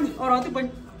want the bun or the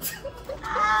bun?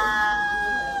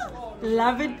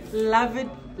 Love it, love it,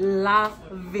 love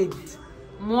it.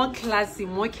 More classy,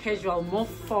 more casual, more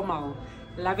formal.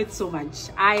 Love it so much.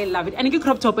 I love it. And you can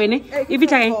crop top, eh? If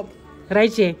it's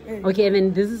right here. Okay, and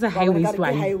then this is a high waist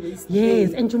one. High waist.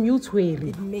 Yes, and you wear it.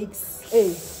 It makes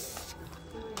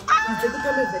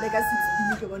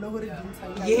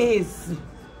Yes.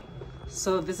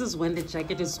 So this is when the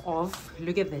jacket is off.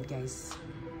 Look at that, guys.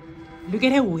 Look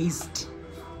at her waist.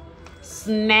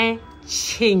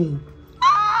 Snatching.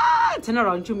 Ah, turn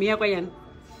around to me.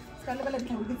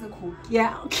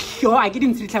 Yeah. Oh, I get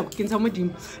into it.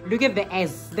 Look at the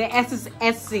S. The S is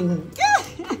S-ing.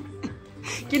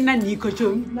 Kinna Nico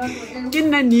chum.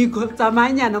 Kinna Nico.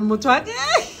 Tamanya na mutwa.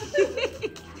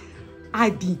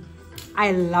 Addy.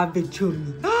 I love it,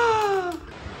 chum.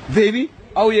 Baby,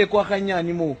 how you kwa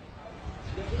kanyani mo?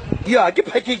 Yeah, get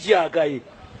package ya guy.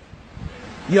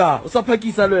 Yeah, usa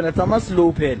package salwe na tama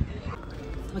slow pen.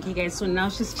 Okay guys, so now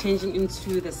she's changing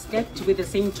into the skirt with the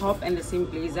same top and the same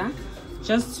blazer,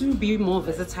 just to be more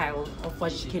versatile of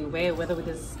what she can wear, whether with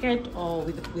a skirt or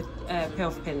with a pair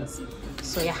of pants.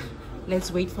 So yeah,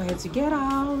 let's wait for her to get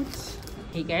out.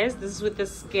 Hey guys, this is with the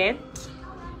skirt.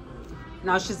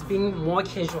 Now she's being more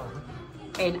casual,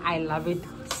 and I love it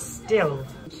still.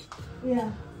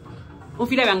 Yeah. How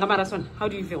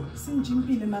do you feel?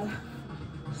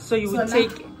 So you would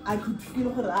take... I could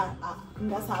feel her.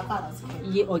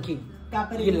 Yeah, okay.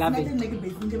 You love it.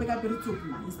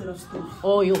 Instead of stove.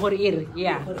 Oh, you hold it,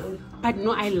 yeah. But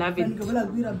no, I love it.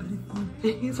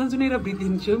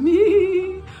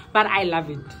 But I love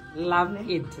it. Love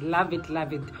it. Love it.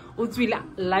 Love it. Also,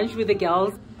 lunch with the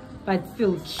girls, but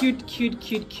still cute, cute,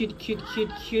 cute, cute, cute,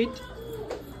 cute, cute.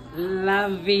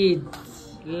 Love it.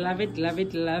 Love it. Love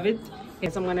it. Love it.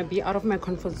 Yes, I'm gonna be out of my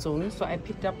comfort zone, so I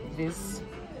picked up this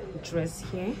dress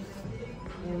here,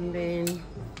 and then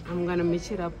I'm gonna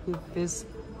match it up with this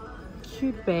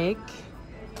cute bag,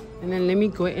 and then let me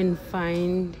go and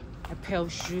find a pair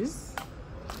of shoes.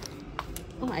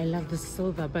 Oh, I love the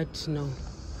silver, but no.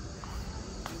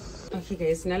 Okay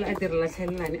guys, now I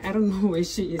don't know where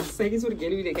she is.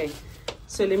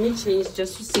 So let me change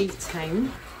just to save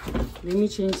time. Let me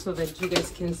change so that you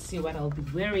guys can see what I'll be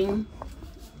wearing.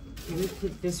 Let me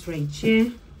put this right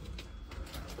here.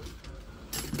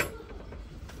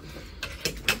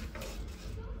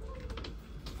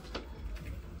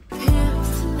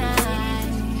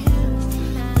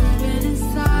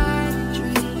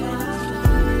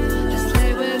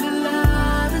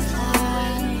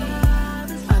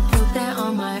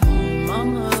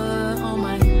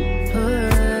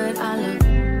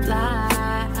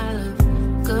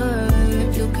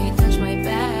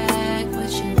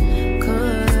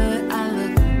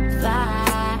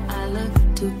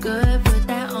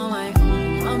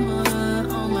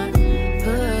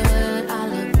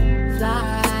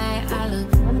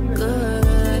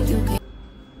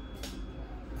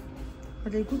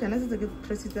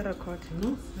 Press it record.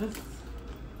 No,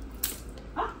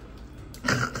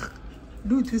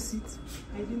 Do 2 seats.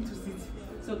 I didn't 2 seats.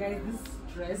 So guys, this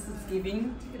dress is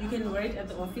giving, you can wear it at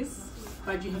the office,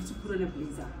 but you have to put on a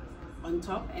blazer on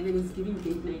top, and then it's giving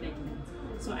date night again.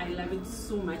 So I love it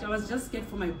so much. I was just scared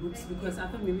for my boobs because I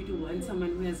thought maybe to want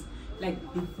someone who has like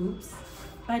big boobs,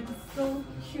 but it's so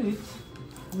cute.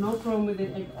 No problem with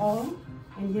it at all.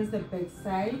 And here's the back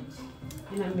side,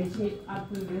 and I'm matching it up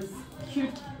with this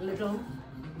cute little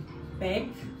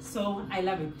bag. So I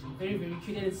love it. Very, very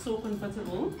cute, and it's so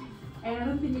comfortable. And I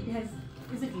don't think it has,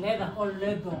 is it leather or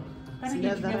leather? It's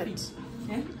leatherette.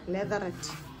 Eh?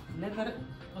 Leatherette. Leather.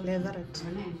 Leatherette.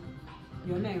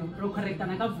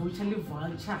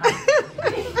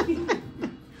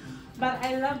 But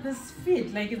I love this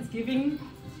fit. Like, it's giving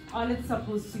all it's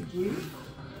supposed to give.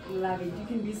 Love it. You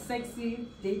can be sexy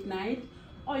date night,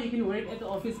 or you can wear it at the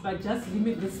office, but just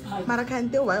limit this part. Mara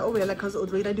can't tell why over like because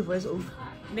already the voice over.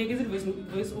 Like, is it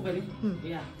voice over?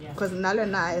 Yeah, yeah. Because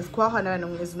Nalena is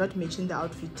Kwahana is not matching the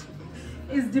outfit.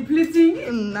 It's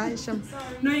depleting. Nice.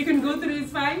 No, you can go through it.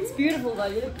 It's fine. It's beautiful, though.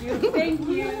 It's beautiful. Thank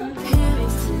you.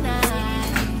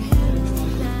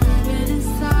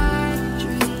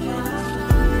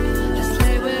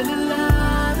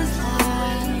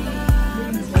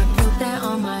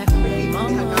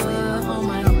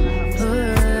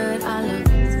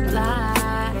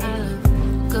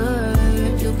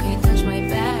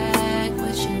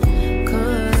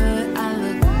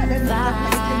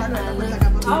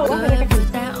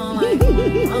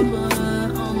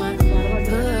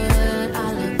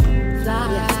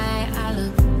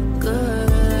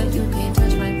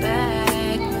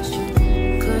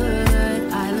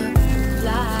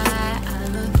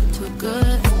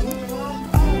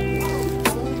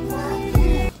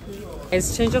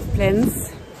 guys, change of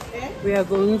plans. We are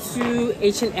going to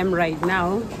H&M right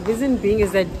now. Reason being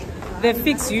is that the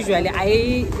Fix usually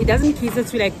it doesn't cater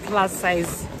to like plus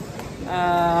size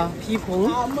people,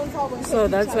 so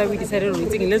that's why we decided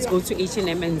let's go to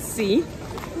H&M and see.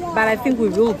 But I think we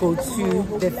will go to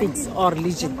the Fix or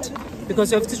Legit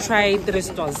because we have to try 3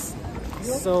 stores.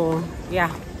 So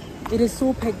yeah, it is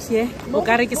so packed here.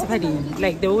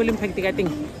 Like the whole impact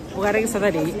thing.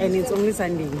 Saturday and it's only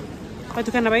Sunday. But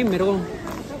you can buy mirror.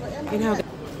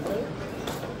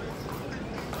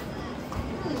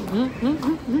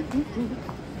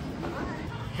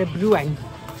 The blue one.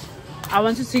 I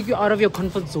want to take you out of your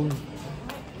comfort zone.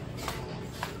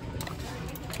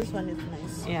 This one is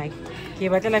nice. Yeah. Okay,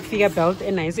 but I figure belt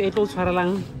and nice. It will try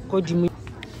lang. Let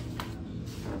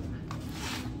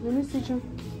me see you.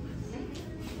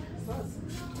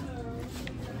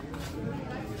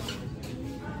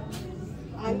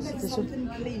 I like something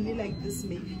plain like this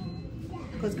maybe.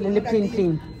 Because plain.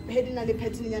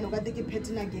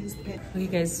 Okay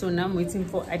guys, so now I'm waiting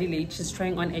for Adelaide. She's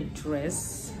trying on a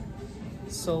dress,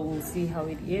 so we'll see how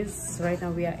it is. Right now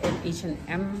we are at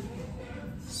H&M,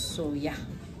 so yeah,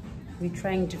 we're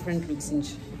trying different looks.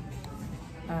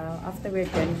 After we're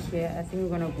done here, I think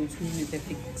we're gonna go to the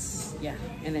Fix, yeah,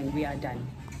 and then we are done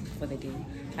for the day.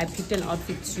 I picked an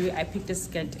outfit too. I picked a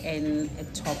skirt and a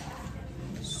top,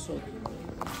 so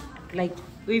like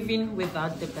even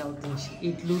without the belt,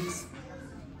 it looks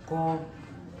cool.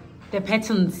 The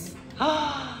patterns,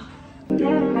 love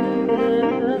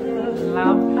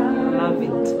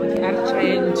it. Okay, I'll try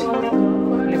and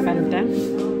Lefanta.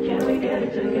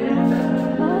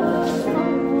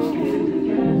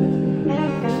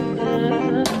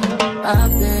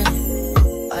 I've been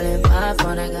all in my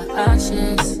phone, I got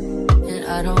options, and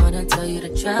I don't wanna tell you to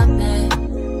drop it,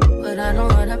 but I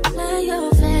don't wanna play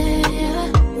your fair.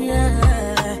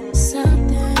 Yeah,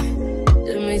 something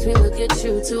that makes me look at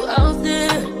you too out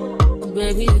there. Oh,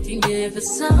 baby, you can give it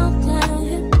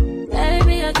something.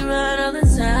 Baby, I can run all the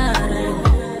time.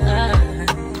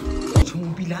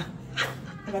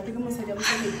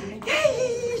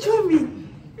 Hey, show me.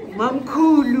 Mom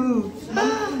Kulu.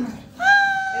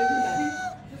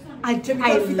 I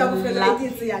love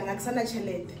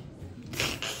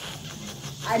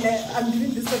I'm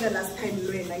doing this for the last time,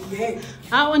 like, yeah.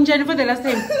 On Jenny for the last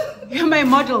time. You're my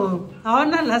model. How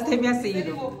not last time you say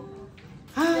it?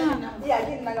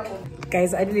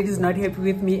 Guys, Adelaide is not happy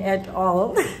with me at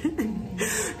all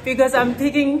because I'm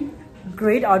picking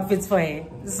great outfits for her.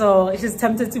 So she's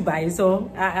tempted to buy. So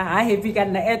I happy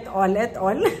can at all.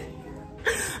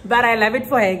 But I love it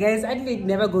for her, guys. Adelaide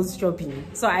never goes shopping,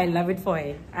 so I love it for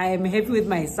her. I am happy with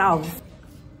myself.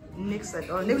 Next at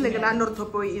all. Like an under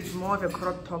top is more of a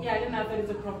crop top. Yeah, I didn't know that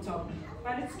it's a crop top,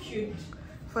 but it's cute.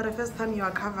 For the first time, you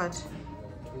are covered.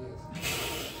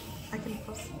 I can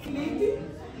pause.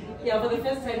 Yeah, for the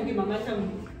first time, Mama.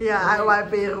 Yeah, I was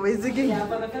basically. Yeah,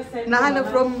 for the first time. Now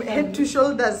from head to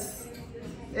shoulders.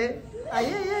 Eh?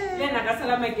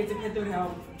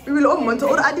 We will almost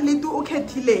or Adelaide to okay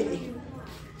delay.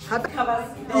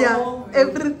 Yeah,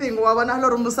 everything. Everything.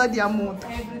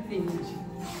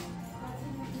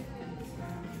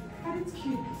 But it's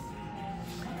cute.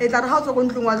 It's like how to go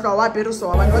through what's going on. So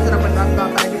I want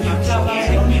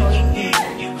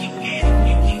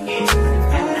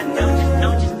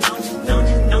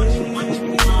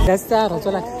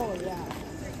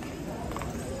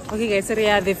okay guys, so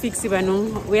yeah, the Fix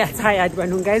banung. We are tired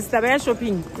banung guys. We are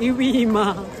shopping. Too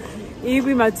much.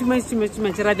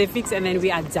 The Fix and then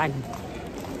we are done.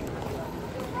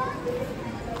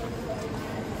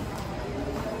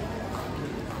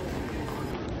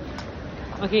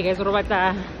 Okay guys,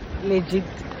 Robata legit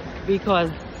because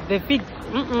the Fix,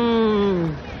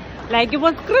 like it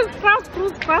was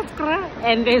cross,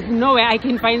 and there's no way I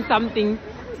can find something.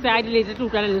 So I deleted to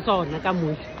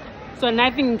so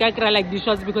nothing like the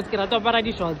shorts because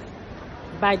the shorts.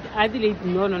 But Adelaide,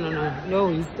 no.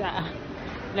 It's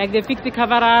like the Fix the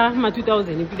cover ma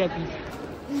 2000 if you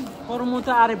for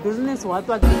motor are business what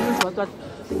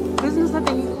business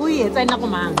thing we it's na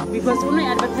kumang because uno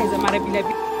advertise mara pila.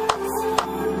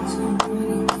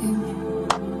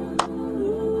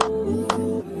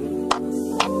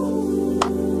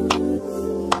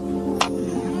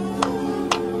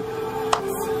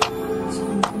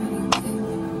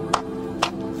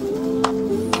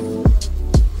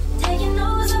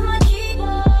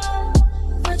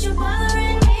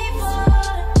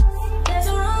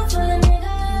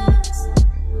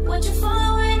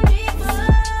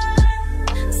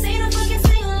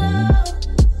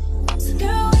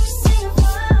 Girl,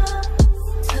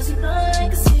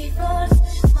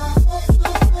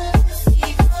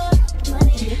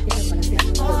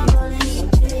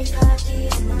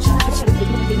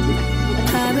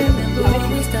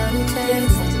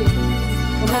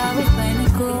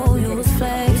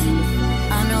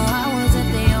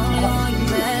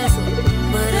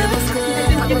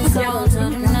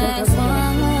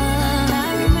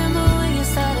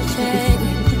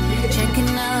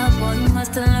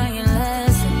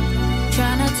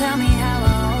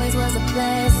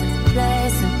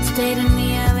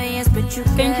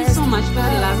 much for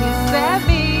the love you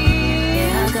savvy.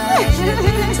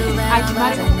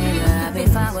 I'll be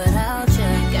fine without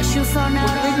you. Guess you found out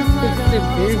all the mother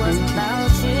was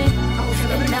about you.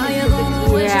 And now you're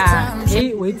gonna waste your time.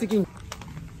 Hey, wait again.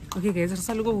 Okay guys, let's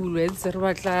look at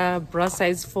the bra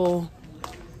size for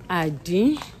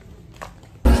addy.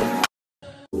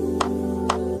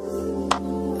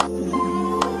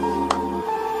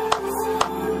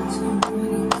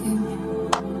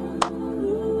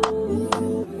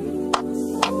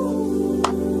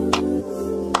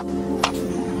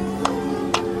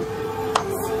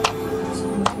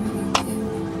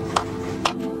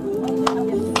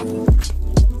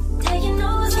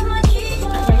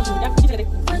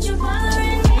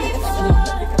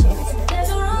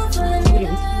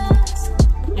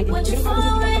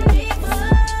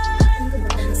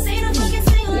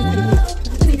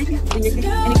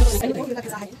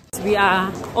 We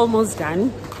are almost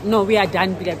done. No, we are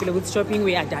done with shopping.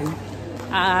 We are done.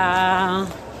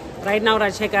 Right now,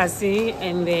 we check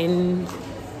and then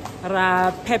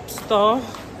Pep store.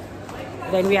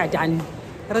 Then we are done.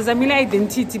 Razamila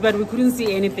identity, but we couldn't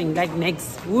see anything like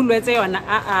next.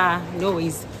 No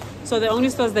ways. So the only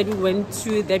stores that we went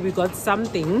to that we got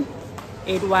something,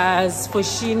 it was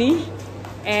Foschini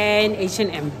and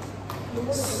H&M.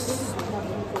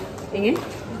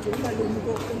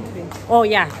 Oh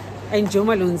yeah, and Jo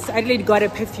Malone's. I really got a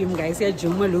perfume, guys. Yeah, Jo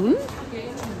Malone.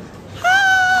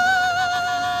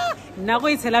 Now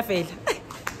it's hella fail.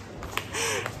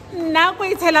 Now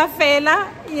it's hella fela.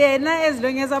 Yeah, as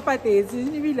long as I pay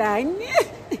be like.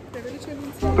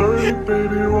 Dirty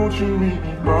baby, won't you meet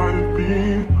me by the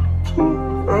beam? Too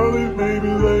early, baby,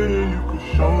 later you could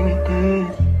show me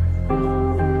things.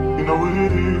 You know what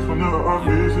it is whenever I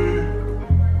visit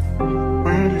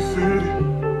Windy City.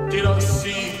 Did I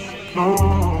see? No,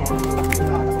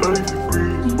 30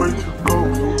 degrees, way too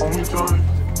cold, so hold me tight.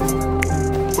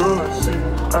 Will I see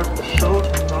you at the show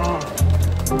tonight?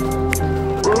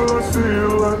 Will I see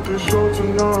you at the show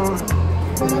tonight?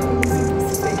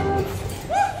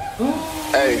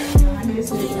 Hey.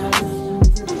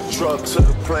 Truck to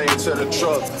the plane, to the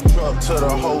truck to the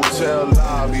hotel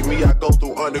lobby. Me, I go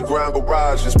through underground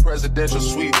garages, presidential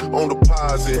suite on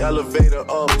deposit, elevator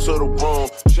up to the room,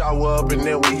 shower up and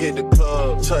then we hit the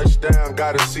club. Touchdown,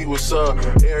 gotta see what's up.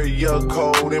 Area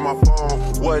code in my phone.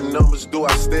 What numbers do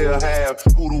I still have?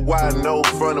 Who do I know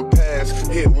from the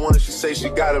past? Hit one, she say she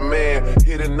got a man.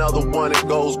 Hit another one, it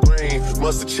goes green.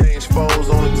 Must have changed phones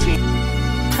on the team.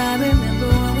 I remember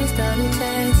when we started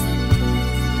texting.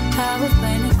 I was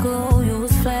playing it cool, you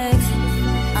was flexing.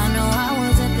 I know I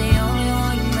wasn't the only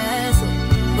one you messed with,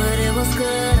 but it was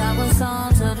good, I was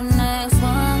on to the next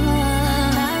one.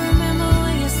 I remember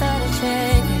when you started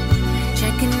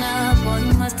checking up, boy,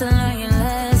 you must have learned your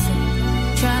lesson.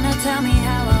 Trying to tell me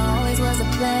how I always was a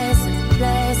blessing.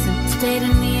 Stayed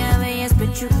in the LAS,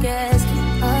 but you guessed it.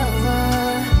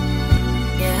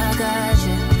 Yeah, I got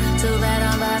you. Too bad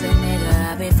I'm vibing, nigga,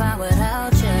 I'll be fine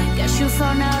without you. Guess you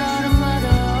found out all the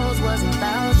mother wasn't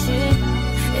about you,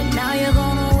 and now you're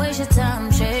gonna waste your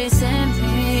time chasing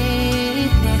me.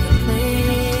 Nigga,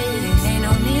 please, ain't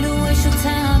no need to waste your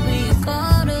time being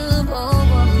caught up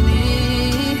over me.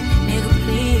 Nigga,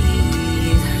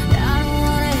 please, I don't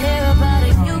wanna hear about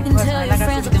it. You can tell your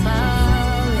friends about it.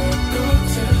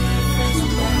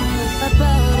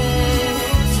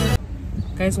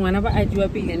 Guys, whenever I do a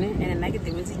billion and I get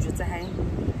the message to high.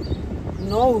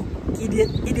 No, the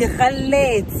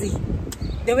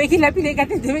way he left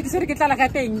the way so get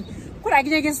like thing. Could I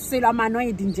get say I'm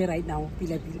annoyed danger right now?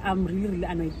 I'm really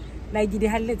annoyed. Like the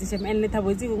highlights and let her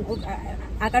was I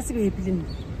can't see him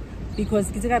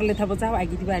because it's a letter was how I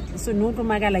get back. So no to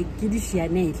maga like Kidishia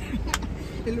nail.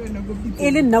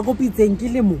 Ellen Nago pizza and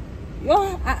kill him.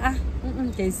 Yo,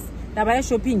 guys, the buy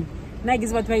shopping. Nike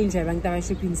is what I enjoy bank the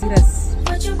shopping serious.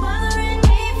 What you bothering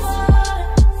me for?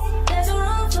 There's a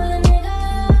room full of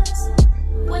niggas.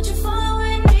 What you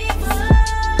following me for?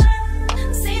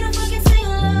 Say the fucking sing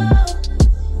along.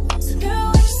 So girl,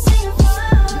 what you singing for?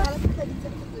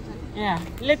 Yeah,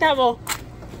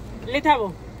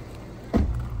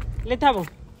 letabo.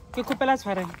 Que coupe la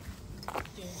soirée.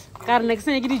 Car next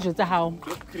thing I get you to how.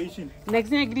 Next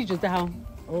thing I get you to how.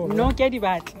 Oh, no, get it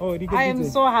back. Oh, I am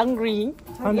so hungry.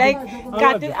 Like,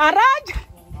 got it. Arad.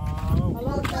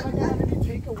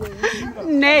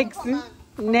 Next.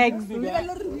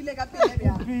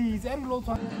 Please,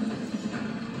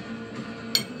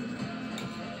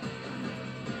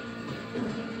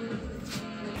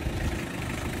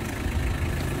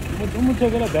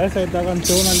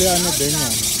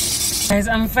 Guys,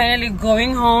 I'm finally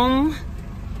going home.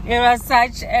 It was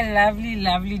such a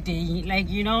lovely day. Like,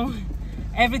 you know,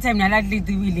 every time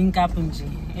we link up,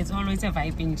 it's always a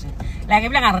vibe. Like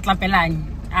every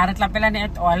time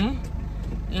at all.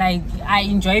 Like I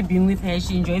enjoy being with her,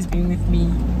 she enjoys being with me.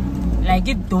 Like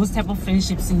those type of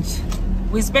friendships.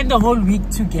 We spend the whole week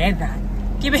together.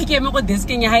 The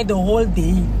whole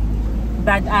day.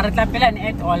 But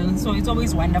at all. So it's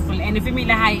always wonderful. And if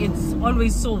it's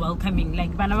always so welcoming.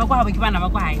 Like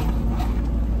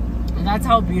that's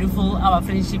how beautiful our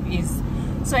friendship is.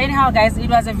 So anyhow guys, it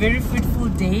was a very fruitful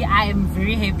day. I am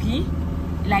very happy.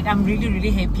 Like I'm really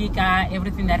happy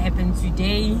everything that happened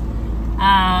today.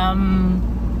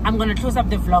 I'm gonna close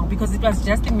up the vlog because it was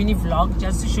just a mini vlog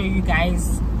just to show you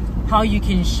guys how you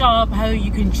can shop, how you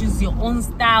can choose your own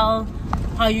style,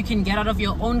 how you can get out of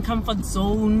your own comfort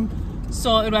zone.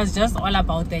 So it was just all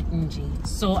about that.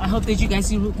 So I hope that you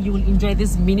guys you will enjoy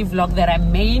this mini vlog that I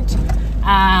made.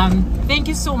 Thank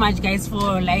you so much guys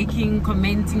for liking,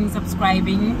 commenting,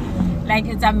 subscribing. Like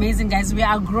it's amazing guys, we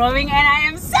are growing and I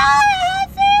am so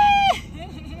happy.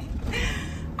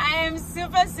 I am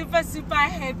super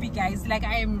happy guys. Like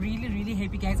I am really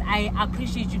happy guys. I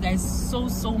appreciate you guys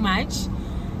so much.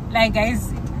 Like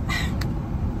guys,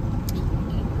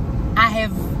 I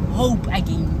have hope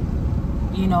again.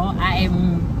 You know,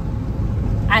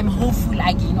 I'm hopeful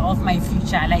again of my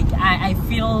future. Like I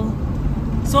feel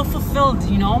so fulfilled,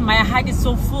 you know, my heart is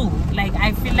so full. Like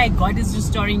I feel like God is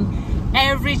restoring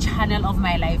every channel of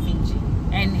my life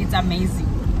and it's amazing.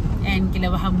 And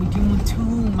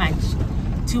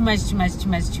too much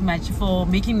for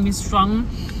making me strong,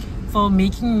 for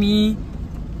making me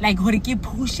like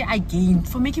push again,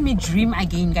 for making me dream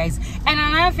again guys. And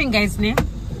another thing guys,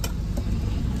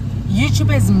 YouTube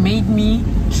has made me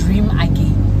dream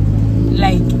again.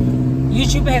 Like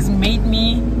YouTube has made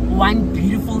me want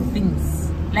beautiful things.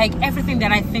 Like everything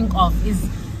that I think of is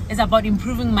about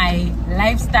improving my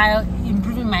lifestyle,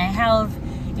 improving my health,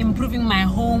 improving my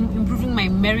home, improving my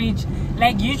marriage.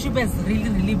 Like YouTube has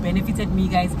really benefited me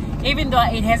guys, even though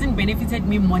it hasn't benefited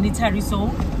me monetarily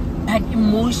so, but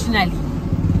emotionally,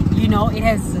 you know, it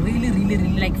has really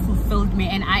like fulfilled me.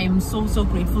 And I am so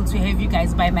grateful to have you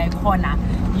guys by my corner.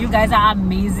 You guys are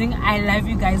amazing. I love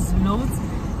you guys loads.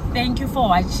 Thank you for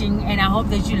watching, and I hope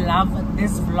that you love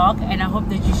this vlog, and I hope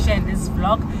that you share this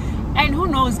vlog. And who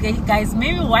knows guys,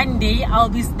 maybe one day I'll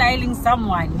be styling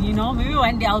someone, you know, maybe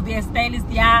one day I'll be a stylist,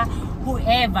 yeah,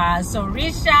 whoever. So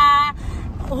Risha,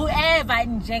 whoever,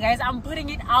 guys, I'm putting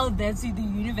it out there to the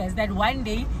universe that one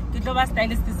day the global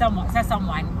stylist is someone,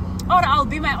 or I'll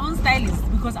be my own stylist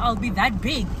because I'll be that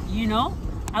big, you know,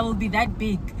 I will be that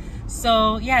big.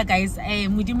 So yeah guys,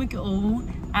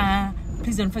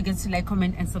 please don't forget to like,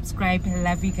 comment and subscribe.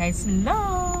 Love you guys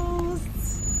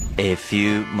loads. A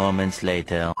few moments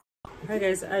later. Hi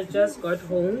guys, I just got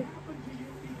home.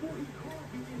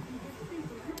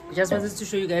 Just wanted to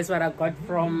show you guys what I got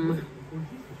from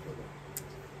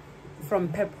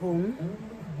Pep Home.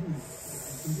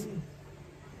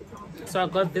 So I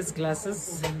got these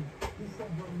glasses,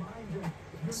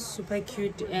 super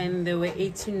cute, and they were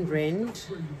 18 rand.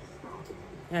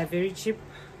 Yeah, very cheap.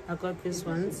 I got these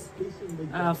ones,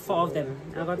 4 of them.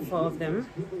 I got 4 of them.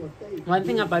 One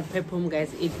thing about Pep Home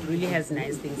guys, it really has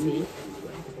nice things here.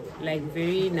 Like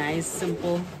very nice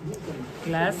simple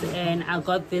glass. And I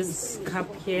got this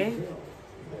cup here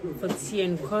for tea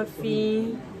and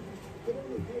coffee,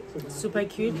 super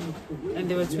cute, and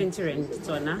they were 20 rand.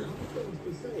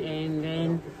 And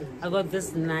then I got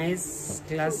this nice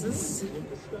glasses.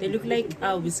 They look like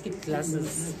whiskey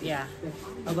glasses. Yeah,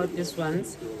 I got these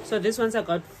ones. So these ones I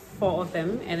got 4 of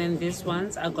them, and then these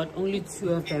ones I got only 2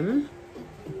 of them.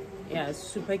 Yeah,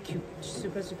 super cute,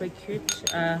 super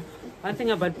cute. One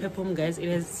thing about Pep Home guys, it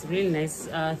has really nice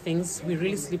things. We're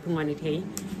really sleeping on it, hey,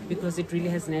 because it really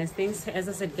has nice things. As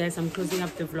I said guys, I'm closing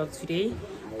up the vlog today.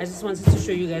 I just wanted to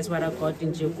show you guys what I got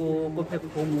in Go Pep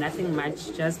Home. Nothing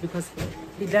much, just because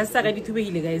the glass saga di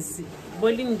tubehile guys.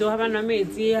 Boling do haba na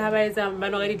metsi haba etsa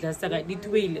bana ga di glass saga di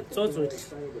tubehile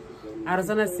tsotsothle. Ara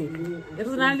sana se. It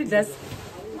is not the glass.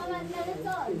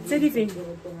 Say the thing.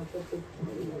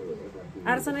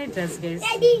 Ara sana glass guys.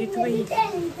 Di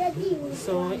tubehile.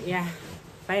 So yeah.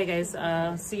 Bye guys.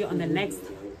 See you on the next.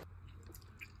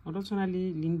 I don't want to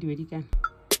lean wedi kan.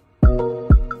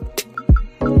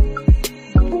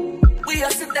 We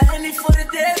are sit the honey for the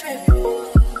day, baby.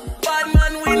 Bad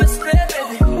man, we must play,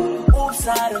 baby. Oops, I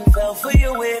done fell for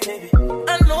your way, baby.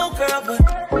 I know, girl, but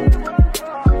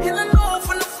you don't know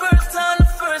from the first time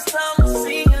I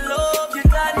see your love, you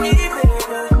got me, baby.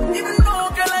 Even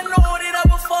though, girl, I know that I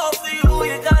will fall for you,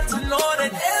 you got to know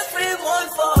that everyone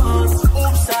falls.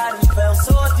 Oops, I done fell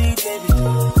so deep, baby.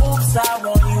 Oops, I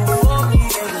want you for me,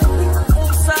 baby.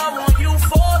 Oops, I want you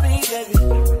for me, baby.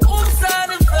 Oops, I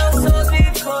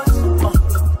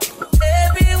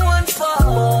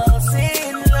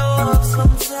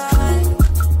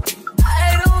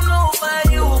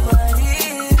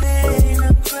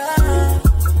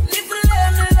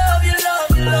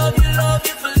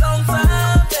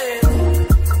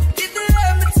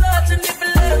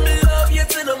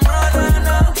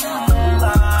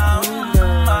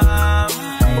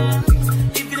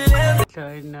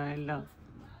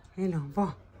Hello,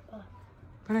 bo.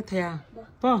 Para thaya.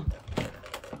 Bo.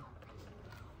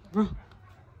 Bo.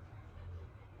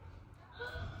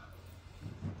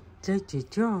 Cha cha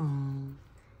cha.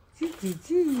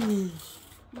 Si.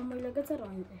 Mama laga sa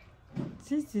ron.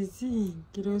 Si.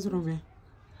 Kilo is wrong.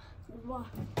 Wah.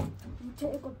 Mucha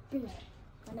ekot pil.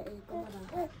 Kana ekot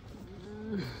mara.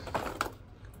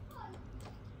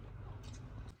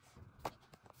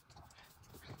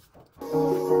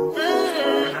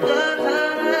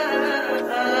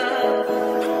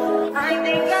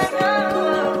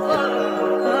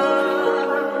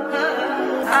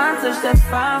 That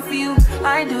fine for you.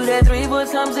 I do that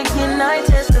 3-4 times again. I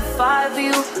testify for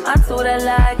you. I told I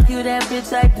like you, that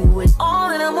bitch. I do it all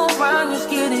and I'm around. You're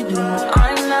scared to do it.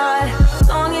 I'm not. As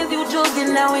long as you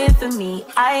joking now in for me,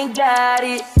 I ain't got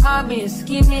it. My bitch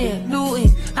skimming,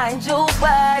 looting. I ain't your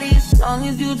body. As long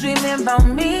as you dreaming about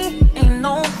me, ain't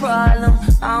no problem.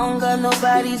 I don't got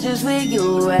nobody just with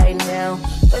you right now.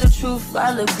 But the truth,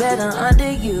 I look better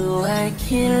under you. I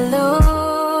can't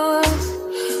lose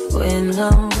when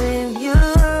I'm with you.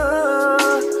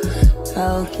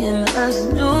 How can us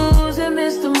lose and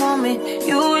miss the moment?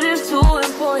 You just too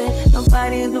important.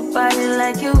 Nobody do body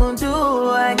like you do.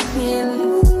 I can't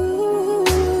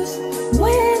lose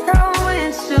when I'm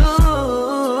with you.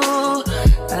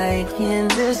 I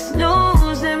can't just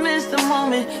lose and miss the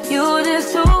moment. You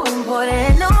just too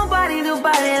important. Nobody do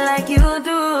body like you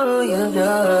do. You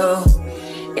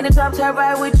do. In the top tier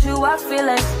ride with you, I feel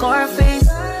like Scarface.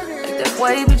 That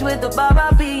white bitch with the bob,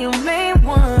 I'll be your main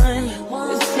one.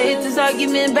 Let's take this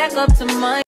argument back up to mine.